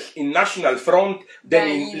supporters in National Front than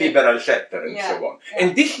in liberal sector and so on. Yeah.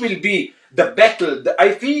 And this will be the battle.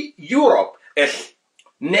 I see Europe as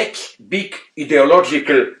next big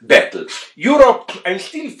ideological battle. Europe, I'm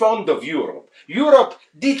still fond of Europe. Europe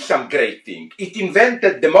did some great thing. It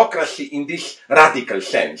invented democracy in this radical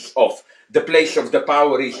sense of the place of the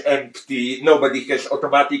power is empty, nobody has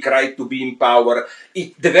automatic right to be in power.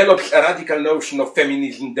 It develops a radical notion of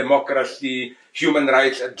feminism, democracy, human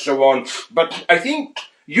rights, and so on. But I think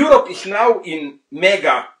Europe is now in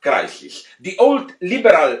mega crisis. The old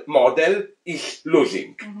liberal model is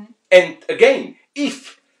losing. Mm-hmm. And again,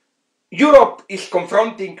 if Europe is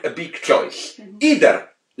confronting a big choice, either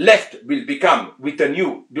left will become with a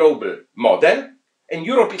new global model, and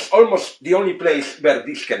Europe is almost the only place where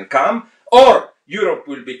this can come, or Europe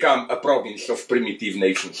will become a province of primitive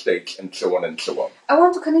nation states, and so on and so on. I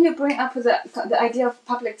want to continue bring up the idea of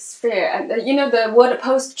public sphere. And you know, the word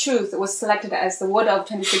post-truth was selected as the word of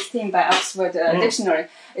 2016 by Oxford Dictionary.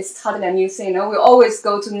 It's hardly a new thing. You know, we always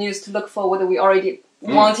go to news to look for what we already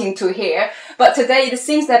wanting to hear. But today it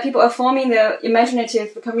seems that people are forming their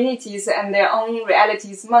imaginative communities and their own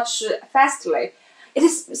realities much fastly. It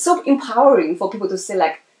is so empowering for people to say,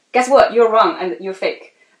 like, guess what, you're wrong and you're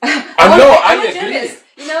fake. I agree.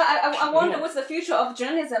 You know, I wonder what's the future of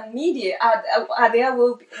journalism, media.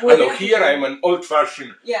 Here I'm an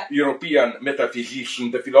old-fashioned European metaphysician.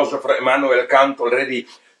 The philosopher Immanuel Kant already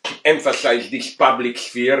emphasized this public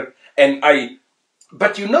sphere,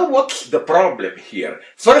 but you know what's the problem here?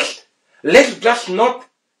 First, let's just not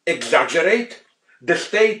exaggerate the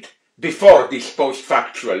state before this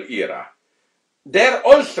post-factual era. There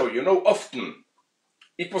also, you know, often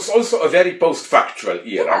it was also a very post-factual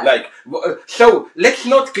era. Yeah. So let's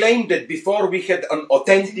not claim that before we had an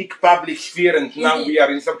authentic public sphere and now we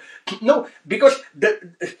are in some... No, because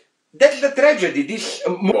that's the tragedy, this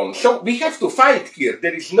So we have to fight here.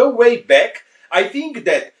 There is no way back. I think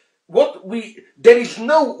that there is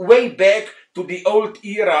no way back to the old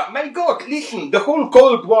era. My God, listen, the whole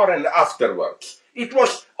Cold War and afterwards. It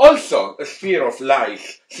was also a sphere of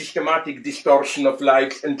lies, systematic distortion of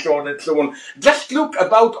lies, and so on and so on. Just look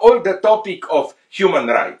about all the topic of human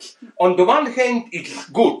rights. On the one hand, it's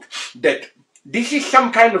good that this is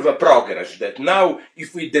some kind of a progress, that now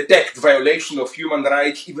if we detect violation of human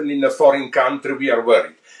rights, even in a foreign country, we are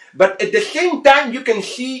worried. But at the same time, you can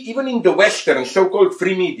see, even in the Western so-called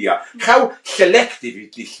free media, how selective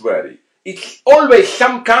it is very. It's always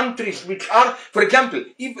some countries which are, for example,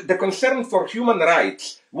 if the concern for human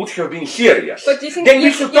rights would have been serious, then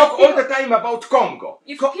we should talk all the time about Congo.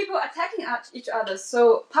 If people are attacking each other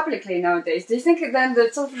so publicly nowadays, do you think then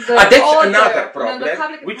that's another problem,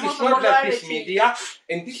 which is not just this media,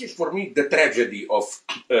 and this is for me the tragedy of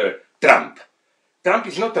Trump. Trump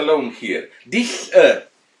is not alone here. This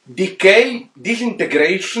decay,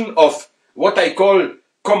 disintegration of what I call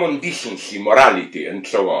common decency, morality, and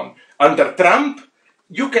so on. Under Trump,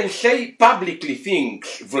 you can say publicly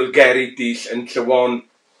things, vulgarities, and so on.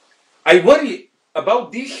 I worry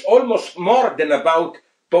about this almost more than about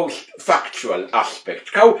post-factual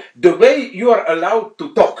aspects. How the way you are allowed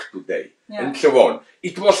to talk today, and so on.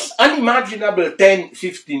 It was unimaginable 10,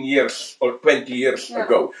 15 years or 20 years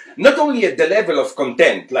ago. Not only at the level of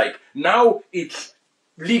content, like now it's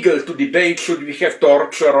legal to debate, should we have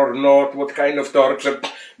torture or not, what kind of torture,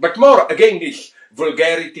 but more, again, this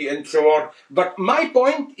vulgarity and so on. But my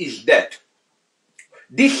point is that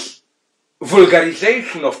this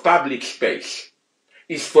vulgarization of public space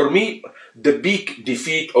is for me the big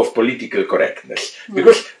defeat of political correctness.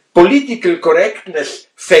 Because political correctness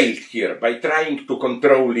failed here by trying to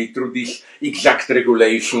control it through this exact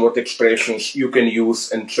regulation, what expressions you can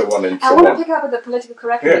use, and so on and so on. I want to pick up the political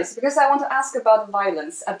correctness because I want to ask about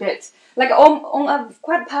violence a bit, like on a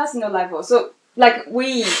quite personal level. So, like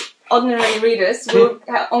we ordinary readers will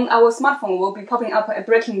on our smartphone will be popping up a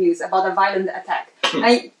breaking news about a violent attack.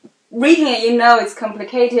 And reading it, you know, it's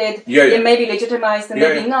complicated. It may be legitimized,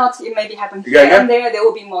 maybe not. It may be happening here and there. There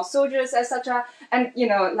will be more soldiers, etc. And you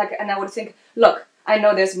know, like, and I would think, look, I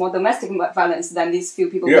know there's more domestic violence than these few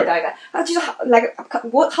people who died.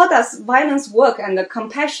 How does violence work, and the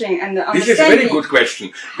compassion and the understanding? This is a very good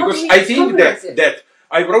question, because I think that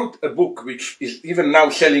I wrote a book which is even now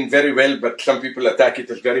selling very well, but some people attack it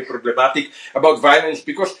as very problematic, about violence,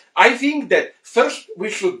 because I think that first we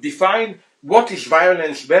should define what is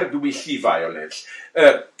violence, where do we see violence.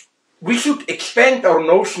 We should expand our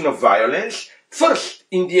notion of violence first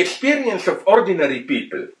in the experience of ordinary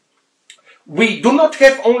people. We do not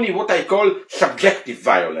have only what I call subjective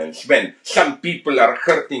violence, when some people are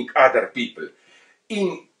hurting other people.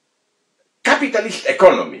 In capitalist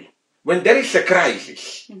economy, when there is a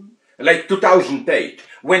crisis, like 2008,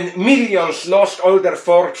 when millions lost all their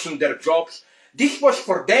fortune, their jobs, this was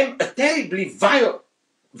for them a terribly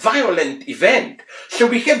violent event. So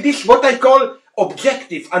we have this, what I call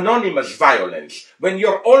objective, anonymous violence, when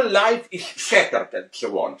your whole life is shattered and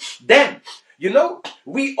so on. Then, you know,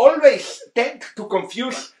 we always tend to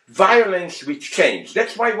confuse violence with change.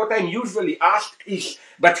 That's why what I'm usually asked is,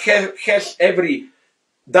 but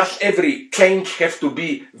does every change have to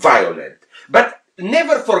be violent? But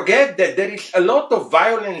never forget that there is a lot of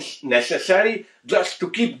violence necessary just to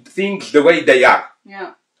keep things the way they are.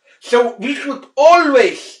 So we should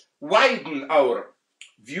always widen our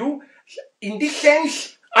view. In this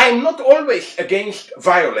sense, I am not always against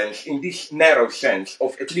violence in this narrow sense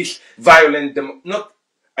of at least violent,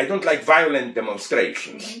 I don't like violent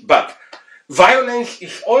demonstrations, but violence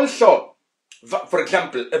is also, for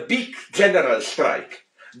example, a big general strike.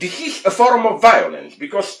 This is a form of violence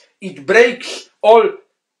because it breaks all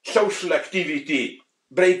social activity,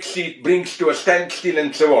 breaks it, brings to a standstill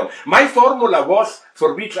and so on. My formula was,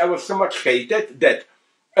 for which I was so much hated, that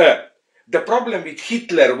the problem with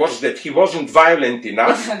Hitler was that he wasn't violent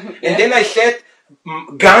enough. And then I said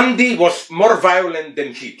Gandhi was more violent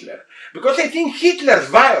than Hitler. Because I think Hitler's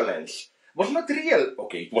violence was not real.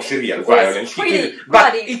 Okay, it was real violence.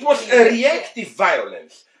 But it was a reactive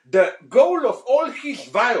violence. The goal of all his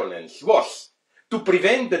violence was to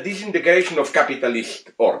prevent the disintegration of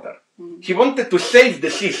capitalist order. He wanted to save the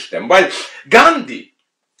system, while Gandhi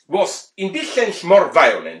was, in this sense, more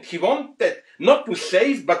violent. He wanted not to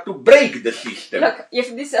save, but to break the system. Look,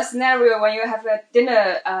 if this is a scenario when you have a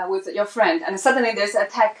dinner with your friend and suddenly there's an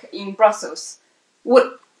attack in Brussels,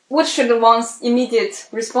 what should one's immediate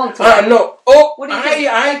response to that? No.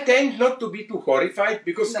 I tend not to be too horrified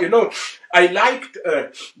because, you know, I liked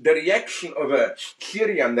the reaction of a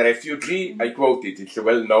Syrian refugee, I quote it, it's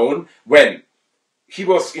well known, when he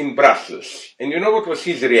was in Brussels. And you know what was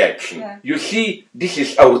his reaction? You see, this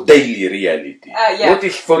is our daily reality. What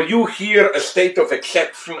is for you here a state of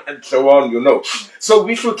exception and so on, you know. So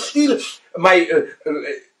we should still,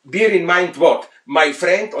 bear in mind what? My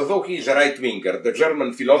friend, although he is a right-winger, the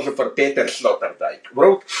German philosopher Peter Sloterdijk,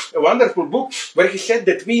 wrote a wonderful book where he said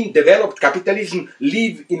that we in developed capitalism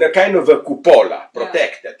live in a kind of a cupola,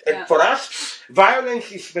 protected. And for us,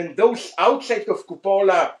 violence is when those outside of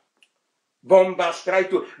cupola bombas try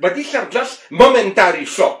to, but these are just momentary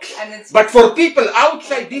shocks. But for people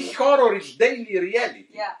outside, this horror is daily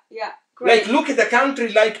reality. Like look at a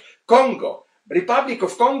country like Congo. Republic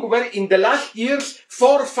of Congo, where in the last years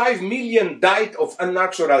 4 or 5 million died of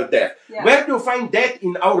unnatural death. Where do you find that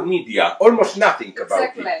in our media? Almost nothing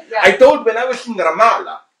about it. I told when I was in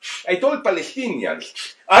Ramallah, I told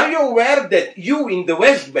Palestinians, are you aware that you in the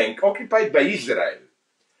West Bank, occupied by Israel,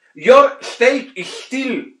 your state is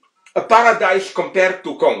still a paradise compared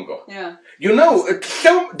to Congo. Yeah. You know,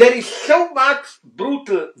 there is so much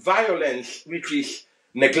brutal violence which is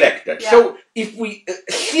neglected. Yeah. So if we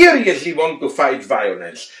seriously want to fight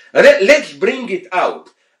violence, let's bring it out.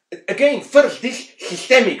 Again, first, this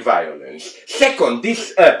systemic violence. Second,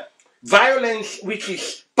 this violence which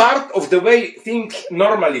is part of the way things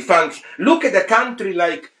normally function. Look at a country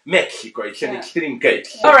like Mexico. It's an extreme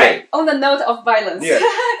case. All right. On the note of violence, yeah.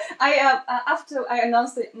 After I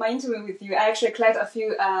announced my interview with you, I actually collected a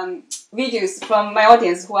few videos from my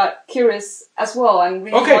audience who are curious as well and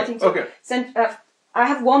really wanting to send. I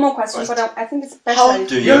have one more question, but I think it's better. How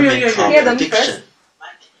do you make a prediction?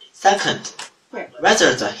 Second,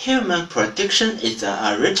 whether the human prediction is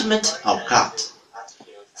an arrangement of God.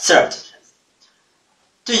 Third,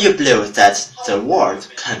 do you believe that the world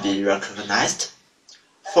can be recognized?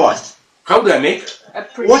 Fourth, how do I make?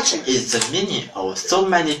 What is the meaning of so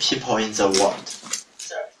many people in the world?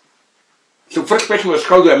 So first question was,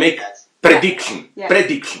 how do I make prediction? Yeah.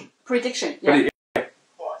 Prediction. Yeah.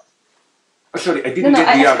 Sorry, I didn't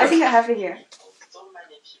get the other. I think I have it here.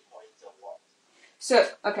 So,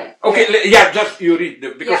 okay. Okay, yeah, just you read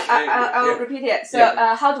the, because... I'll repeat it. So,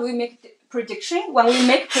 how do we make prediction? When we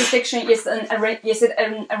make prediction, is it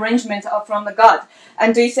an arrangement from the God?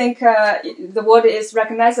 And do you think the world is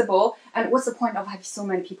recognizable? And what's the point of having so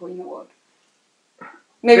many people in the world?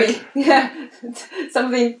 Maybe,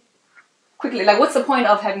 something quickly. Like, what's the point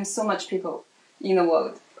of having so much people in the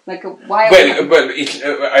world? Like, why? Well, it's,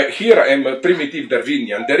 here I am a primitive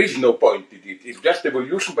Darwinian. There is no point in it. It's just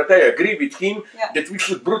evolution. But I agree with him that we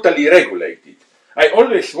should brutally regulate it. I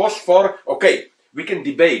always was for, okay, we can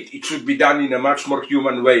debate. It should be done in a much more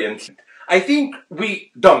human way. And I think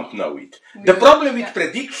we don't know it. The problem with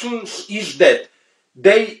predictions is that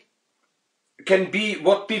they can be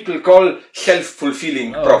what people call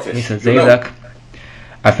self-fulfilling prophecy. Mr. Žižek,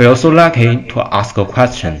 I feel so lucky to ask a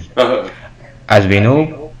question. As we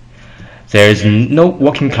know, there is no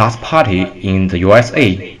working class party in the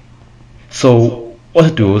USA. So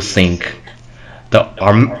what do you think the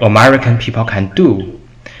American people can do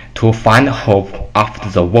to find hope after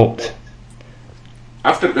the vote?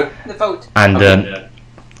 After the vote. And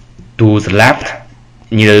do the left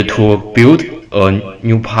need to build a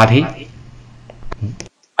new party?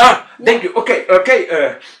 Thank you.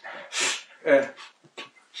 Okay.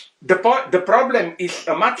 The problem is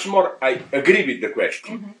much more, I agree with the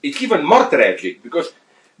question, it's even more tragic because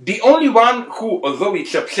the only one who, although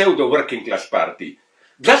it's a pseudo working class party,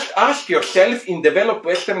 just ask yourself in developed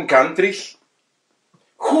Western countries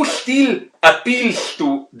who still appeals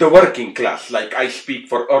to the working class, like I speak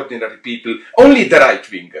for ordinary people, only the right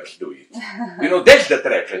wingers do it. You know, that's the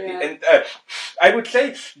tragedy. Yeah. And I would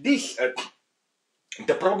say this,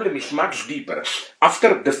 the problem is much deeper.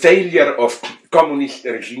 After the failure of communist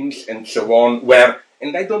regimes and so on, where,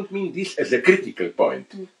 and I don't mean this as a critical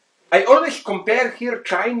point, I always compare here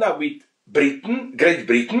China with Britain, Great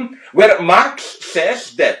Britain, where Marx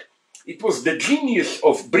says that it was the genius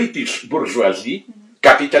of British bourgeoisie,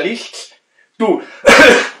 capitalists, to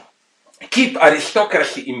keep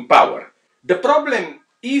aristocracy in power. The problem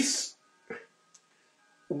is,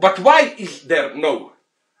 but why is there no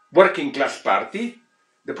working class party?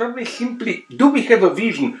 The problem is simply, do we have a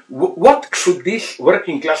vision? What should this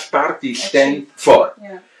working class party stand for?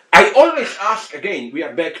 Yeah. I always ask, again, we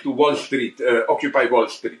are back to Wall Street, Occupy Wall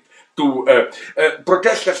Street, to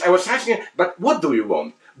protesters. I was asking, but what do you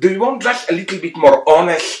want? Do you want just a little bit more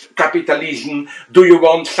honest capitalism? Do you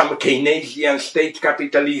want some Keynesian state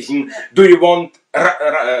capitalism? Do you want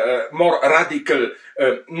more radical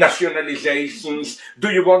nationalizations?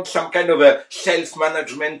 Do you want some kind of a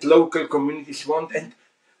self-management local communities want? And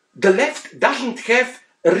the left doesn't have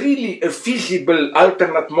really a feasible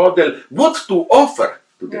alternate model what to offer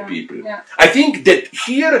to the people. Yeah. I think that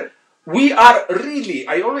here we are really,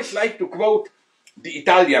 I always like to quote the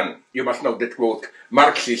Italian, you must know that quote,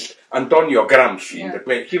 Marxist Antonio Gramsci.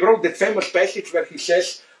 Yeah. He wrote that famous passage where he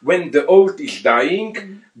says, when the old is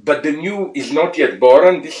dying, but the new is not yet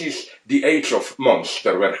born, this is the age of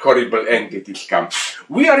monster, where horrible entities come.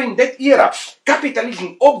 We are in that era.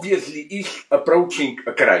 Capitalism obviously is approaching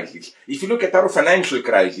a crisis. If you look at our financial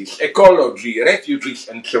crisis, ecology, refugees,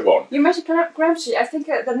 and so on. You mentioned Gramsci. I think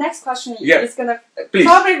the next question is going to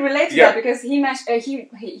probably relate to that because he mentioned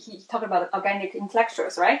he talked about organic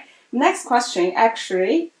intellectuals, right? Next question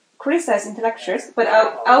actually criticize intellectuals, but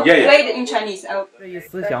I'll play it in Chinese. 这一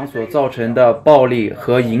思想所造成的暴力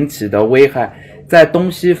和引起的危害，在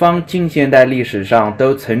东西方近现代历史上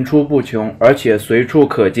都层出不穷，而且随处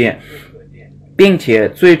可见。并且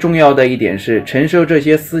最重要的一点是，承受这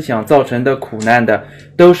些思想造成的苦难的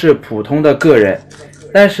都是普通的个人。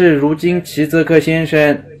但是如今齐泽克先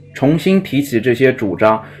生重新提起这些主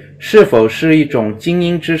张，是否是一种精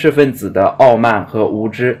英知识分子的傲慢和无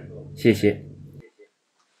知？谢谢。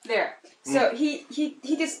There. So he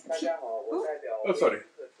just. Oh, sorry.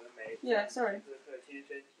 Yeah, sorry.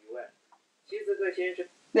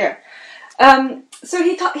 There. So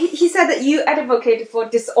he said that you advocate for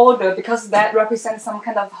disorder because that represents some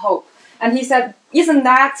kind of hope. And he said, isn't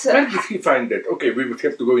that... When did he find that? Okay, we would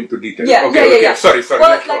have to go into detail. Yeah, okay. yeah. Sorry.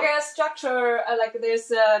 Well, like a structure, like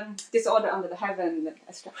there's disorder under the heaven.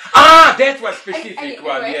 Ah, that was specific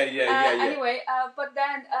one. Yeah. Anyway, but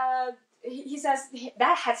then he says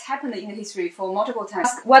that has happened in history for multiple times.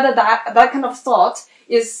 Whether that kind of thought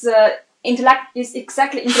is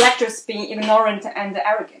exactly intellectuals being ignorant and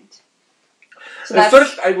arrogant. So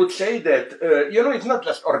first, I would say that, it's not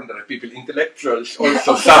just ordinary people. Intellectuals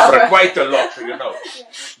also suffer quite a lot, Yeah.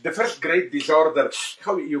 The first great disorder,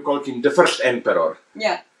 how you call him, the first emperor.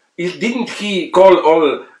 Yeah. Didn't he call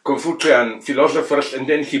all Confucian philosophers and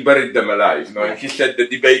then he buried them alive, And he said the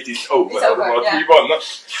debate is over, or what we won, no?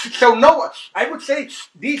 So, no, I would say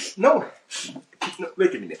this, no,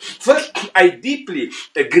 wait a minute. First, I deeply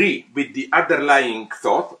agree with the underlying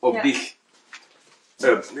thought of this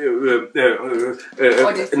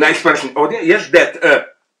nice person audience. Yes, that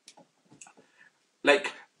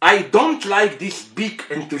I don't like these big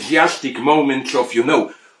enthusiastic moments of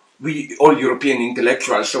we all European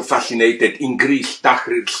intellectuals so fascinated in Greece,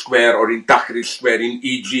 Tahrir Square, or in Tahrir Square in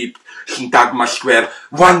Egypt, Syntagma Square,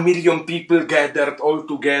 1 million people gathered all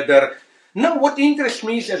together. No, what interests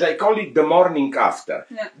me is, as I call it, the morning after.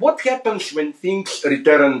 Yeah. What happens when things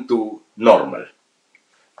return to normal?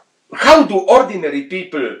 How do ordinary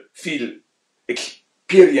people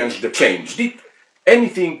experience the change? Did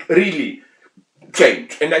anything really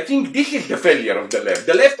change? And I think this is the failure of the left.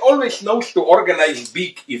 The left always knows to organize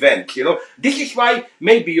big events, This is why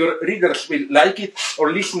maybe your readers will like it,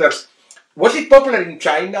 or listeners. Was it popular in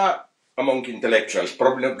China among intellectuals,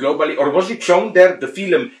 probably not globally, or was it shown there, the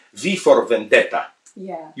film V for Vendetta?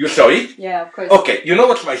 Yeah. You saw it? Yeah, of course. Okay, you know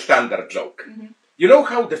what's my standard joke? Mm-hmm. You know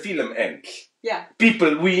how the film ends? Yeah.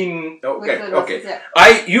 People win. Okay. Yeah.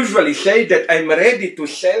 I usually say that I'm ready to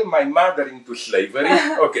sell my mother into slavery.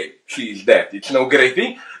 Okay, she is dead. It's no great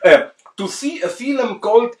thing. To see a film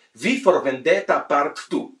called V for Vendetta Part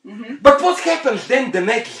 2. Mm-hmm. But what happens then the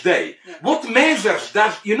next day? Yeah. What measures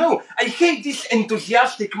does, I hate this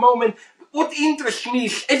enthusiastic moment. What interests me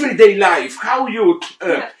is everyday life, how you...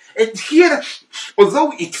 And here,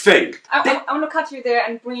 although it failed... I want to cut you there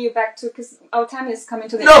and bring you back to... Because our time is coming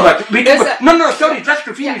to the end. Sorry, just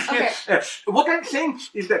to finish here. Okay. What I'm saying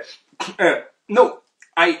is that...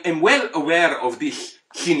 I am well aware of this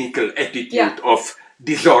cynical attitude of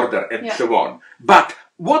disorder and so on. But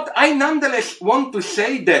what I nonetheless want to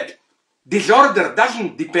say that disorder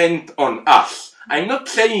doesn't depend on us. I'm not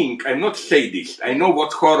saying this. I know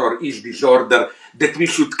what horror is disorder, that we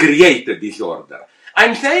should create a disorder.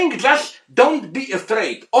 I'm saying just don't be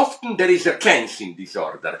afraid. Often there is a chance in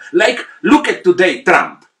disorder. Like, look at today,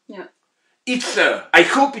 Trump. Yeah. It's, I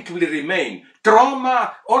hope it will remain.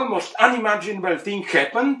 Trauma, almost unimaginable thing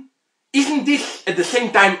happened. Isn't this at the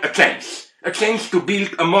same time a chance? A chance to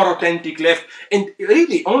build a more authentic left, and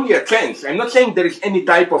really only a chance. I'm not saying there is any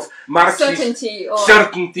type of Marxist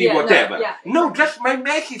certainty, whatever. No, just my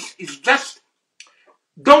message is just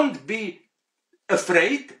don't be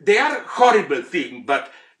afraid. They are horrible things, but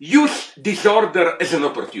use disorder as an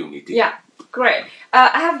opportunity. Yeah, great.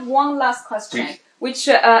 I have one last question, which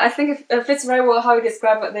I think fits very well how you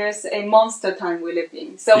describe it. There's a monster time we live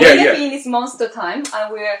in. So we live in this monster time,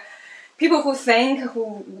 and we're people who think,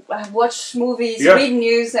 who watch movies, read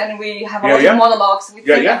news, and we have a lot of monologues. We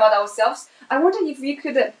think about ourselves. I wonder if you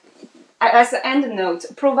could, as an end note,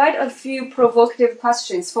 provide a few provocative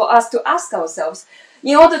questions for us to ask ourselves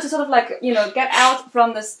in order to sort of get out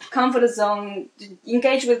from this comfort zone,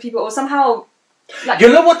 engage with people, or somehow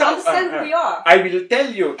understand who we are. I will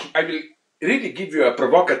really give you a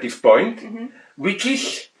provocative point, which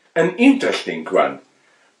is an interesting one.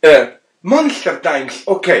 Monster times,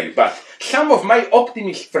 okay, but some of my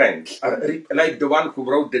optimist friends, are like the one who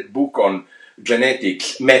wrote that book on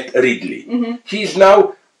genetics, Matt Ridley. He is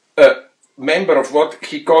now a member of what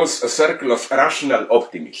he calls a circle of rational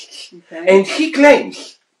optimists. Okay. And he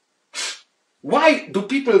claims, why do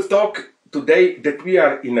people talk today that we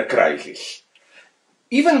are in a crisis?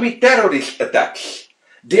 Even with terrorist attacks,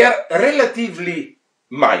 they are relatively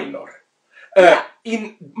minor.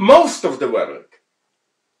 In most of the world,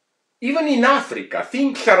 even in Africa,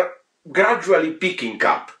 things are gradually picking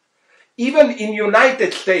up. Even in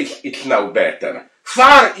United States, it's now better.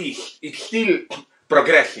 Far East, it's still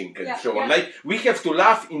progressing and so on. Like, we have to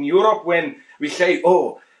laugh in Europe when we say, oh,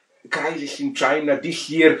 crisis in China, this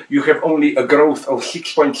year you have only a growth of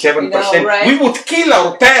 6.7%. Right? We would kill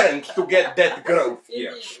our parents to get that growth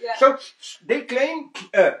here. So they claim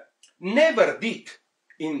never did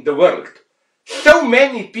in the world so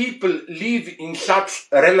many people live in such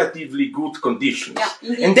relatively good conditions.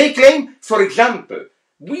 And they claim, for example,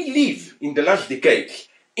 we live in the last decades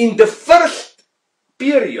in the first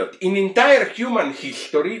period in entire human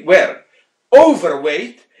history where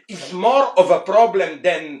overweight is more of a problem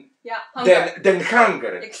than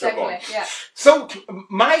hunger and so on. So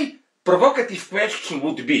my provocative question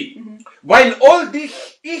would be, while all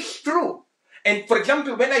this is true, and for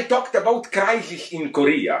example, when I talked about crisis in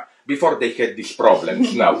Korea, before they had these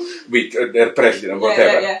problems now with their president,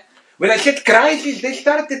 whatever, when I said crisis, they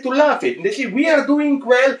started to laugh at it. They said, we are doing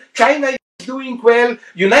well, China is doing well,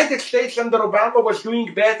 United States under Obama was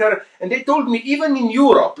doing better, and they told me even in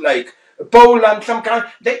Europe, like Poland, some kind,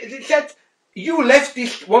 they said, you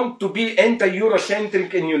leftists want to be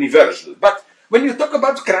anti-Eurocentric and universal. But when you talk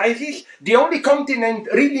about crisis, the only continent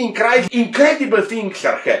really in crisis, incredible things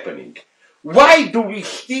are happening. Why do we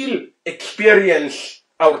still experience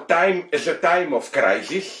our time as a time of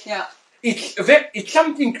crisis? It's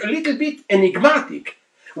something a little bit enigmatic.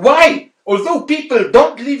 Why? Although people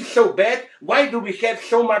don't live so bad, why do we have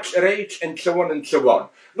so much rage and so on and so on?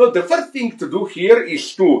 No, the first thing to do here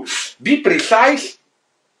is to be precise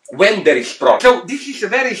when there is problem. So this is a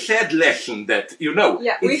very sad lesson that, you know.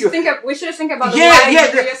 We should think about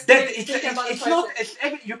it's not as,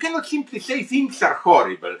 you cannot simply say things are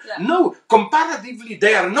horrible. No, comparatively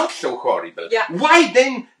they are not so horrible. Why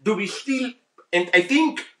then do we still, and I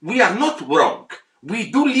think we are not wrong.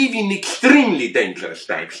 We do live in extremely dangerous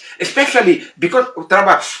times, especially because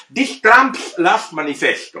this Trump's last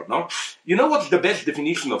manifesto, no? You know what's the best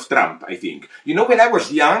definition of Trump, I think? You know, when I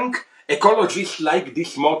was young, ecologists like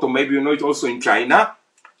this motto, maybe you know it also in China,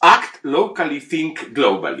 act locally, think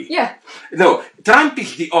globally. No, Trump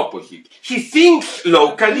is the opposite. He thinks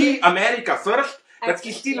locally, America first, but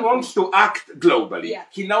he still wants to act globally.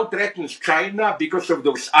 He now threatens China because of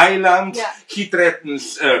those islands. He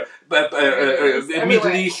threatens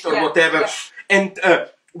Middle East or whatever. And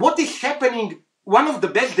what is happening, one of the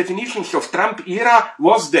best definitions of Trump era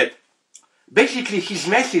was that basically his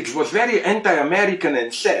message was very anti-American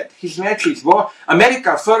and sad. His message was,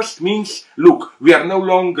 America first means, look, we are no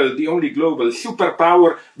longer the only global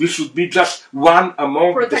superpower. We should be just one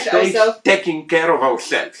among the states taking care of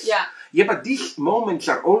ourselves. But these moments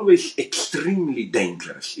are always extremely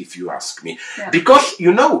dangerous, if you ask me. Because,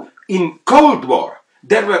 you know, in Cold War,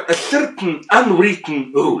 there were a certain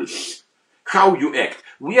unwritten rules, how you act.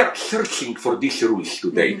 We are searching for these rules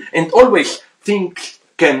today, and always things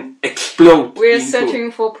can explode. We're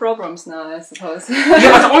searching for problems now, I suppose.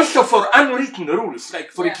 But also for unwritten rules.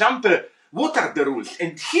 Like, for example, what are the rules?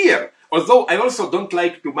 And here, although I also don't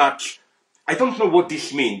like too much, I don't know what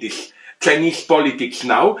this means, this Chinese politics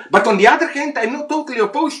now, but on the other hand, I'm not totally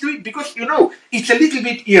opposed to it because, you know, it's a little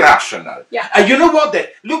bit irrational. You know what?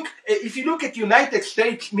 Look, if you look at United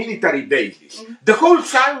States military bases, the whole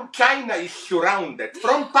China is surrounded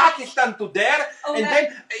from Pakistan to there, and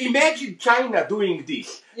then imagine China doing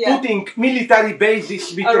this, putting military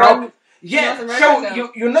bases with rock.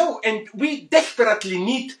 So, you know, and we desperately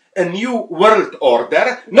need a new world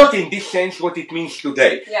order, not in this sense what it means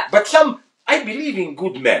today, but I believe in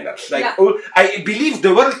good manners. Like, I believe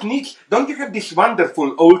the world needs, don't you have this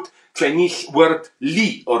wonderful old Chinese word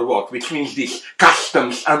li or what, which means this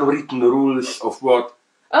customs, unwritten rules of what?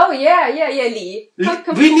 Li.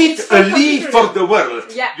 We need a li for the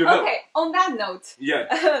world. You know? Okay, on that note.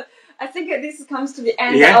 I think this comes to the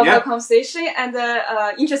end of the conversation, and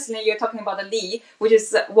interestingly, you're talking about the Li, which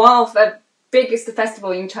is one of the biggest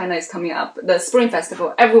festival in China is coming up, the Spring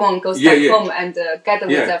Festival. Everyone goes back home and gather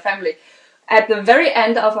with their family. At the very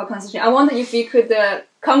end of our conversation, I wonder if we could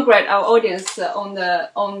congratulate our audience on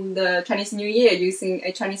the Chinese New Year using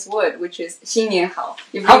a Chinese word, which is 新年好.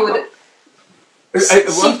 If you would, I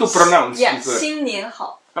want to pronounce this word. 新年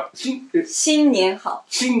好. 新年好.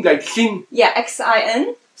 新 like 新. Xin.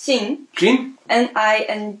 新. 新.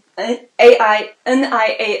 N-I-N-A-N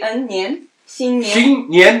年. 新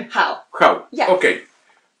年好. How? Okay.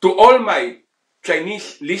 To all my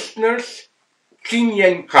Chinese listeners, 新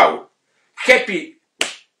年好. Happy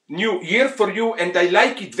New Year for you, and I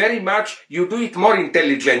like it very much. You do it more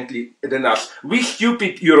intelligently than us. We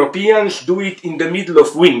stupid Europeans do it in the middle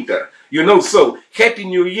of winter. You know, so Happy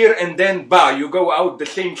New Year, and then you go out the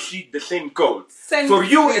same shit, the same cold. For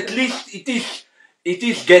you, at least, it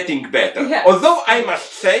is getting better. Although I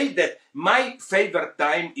must say that my favorite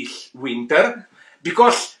time is winter,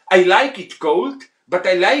 because I like it cold, but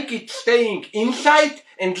I like it staying inside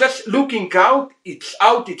and just looking out. It's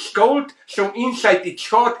cold, so inside it's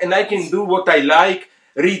hot, and I can do what I like,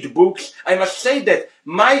 read books. I must say that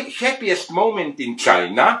my happiest moment in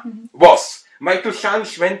China was my two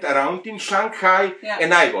sons went around in Shanghai,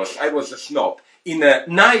 and I was a snob in a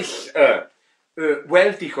nice,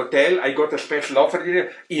 wealthy hotel. I got a special offer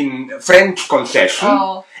there in French concession,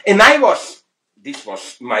 and this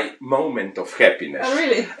was my moment of happiness. Oh,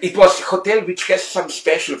 really? It was a hotel which has some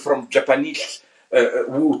special from Japanese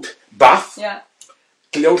wood bath,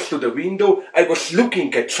 close to the window. I was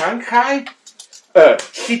looking at Shanghai,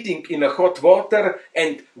 sitting in a hot water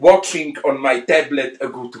and watching on my tablet a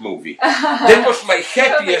good movie. That was my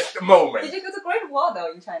happiest moment. Did you go to Great Wall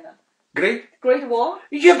though in China? Great Wall?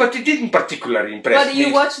 Yeah, but it didn't particularly impress me. Did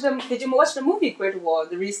you watch the movie Great Wall,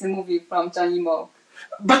 the recent movie from Zhang Yimou?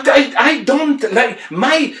 But I don't like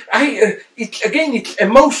it's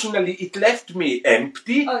emotionally, it left me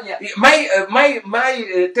empty. Oh, yeah.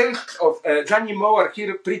 My tastes of Zhang Yimou are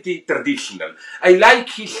here pretty traditional. I like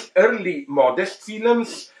his early modest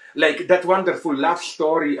films, like that wonderful love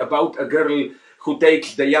story about a girl who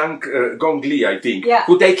takes the young Gong Li, I think,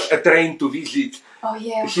 who takes a train to visit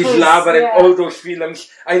his lover, and all those films.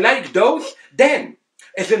 I like those. Then,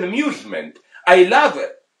 as an amusement, I love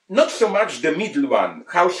not so much the middle one,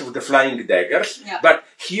 House of the Flying Daggers, but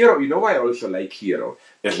Hero. You know, I also like Hero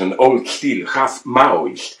as an old style, half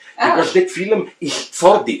Maoist, because that film is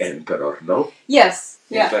for the emperor, no? Yes.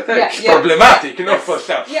 It's problematic, you know, for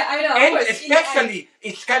some. Yeah, I know. And especially,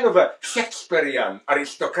 it's kind of a Shakespearean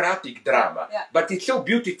aristocratic drama, but it's so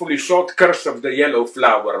beautifully shot. Curse of the Yellow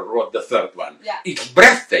Flower wrote the third one. It's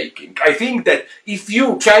breathtaking. I think that if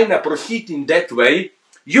you, China, proceed in that way,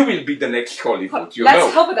 you will be the next Hollywood, you know.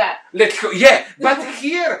 Let's hope that. Let's go. Yeah, but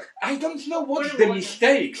here, I don't know what's the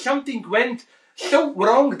mistake. Something went so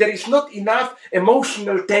wrong. There is not enough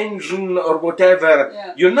emotional tension or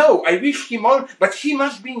whatever. You know, I wish him all, but he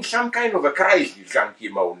must be in some kind of a crisis, Zhang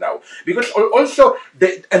Yimou, now. Because also,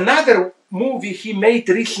 another movie he made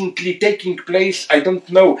recently taking place, I don't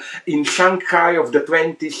know, in Shanghai of the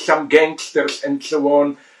 20s, some gangsters and so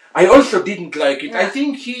on. I also didn't like it. I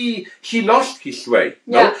think he lost his way.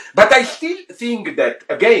 No? But I still think that,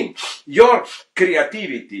 again, your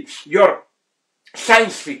creativity, your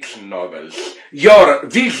science fiction novels, your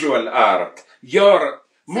visual art, your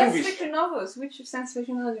movies. Science fiction novels? Which science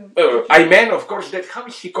fiction novels? I mean, of course, that, how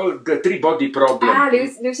is he called? The three-body problem. Liu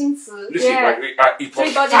Xinci. It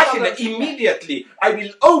was fascinating. Immediately, I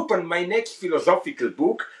will open my next philosophical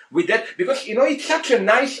book with that, because, you know, it's such a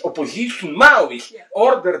nice opposition, Maoist,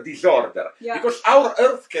 order, disorder. Because our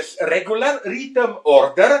Earth has regular rhythm,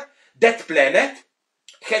 order, that planet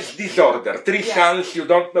has disorder. Three suns, you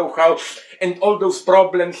don't know how, and all those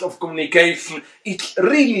problems of communication. It's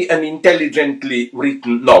really an intelligently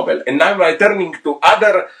written novel. And now I'm turning to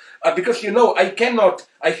other, because, you know,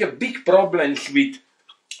 I have big problems with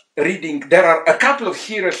reading. There are a couple of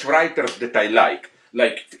serious writers that I like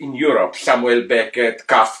in Europe, Samuel Beckett,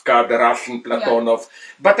 Kafka, the Russian Platonov.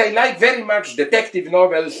 But I like very much detective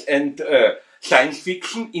novels and science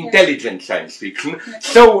fiction, intelligent science fiction.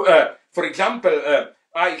 So, for example,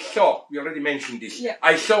 I saw, we already mentioned this,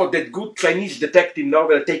 I saw that good Chinese detective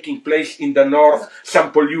novel taking place in the north,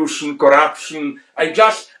 some pollution, corruption.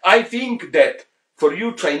 I think that for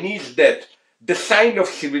you Chinese, that the sign of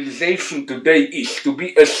civilization today is to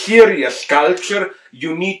be a serious culture.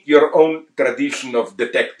 You need your own tradition of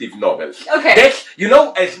detective novels. Okay. That's, you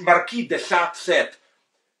know, as Marquis de Sade said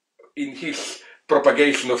in his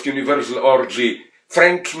propagation of universal orgy,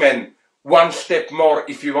 Frenchmen, one step more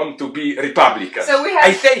if you want to be Republican. So we have,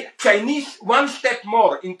 I say Chinese, one step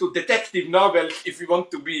more into detective novels if you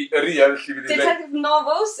want to be a real civilization. Detective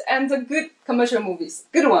novels and the good commercial movies.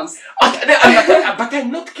 Good ones. But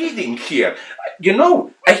I'm not kidding here. You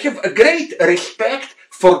know, I have a great respect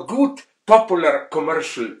for good popular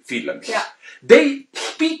commercial films. They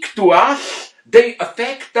speak to us, they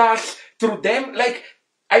affect us through them. Like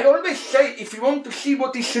I always say, if you want to see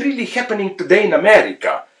what is really happening today in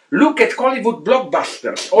America, look at Hollywood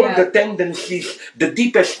blockbusters. All the tendencies, the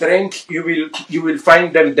deepest trends, you will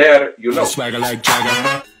find them there, you know.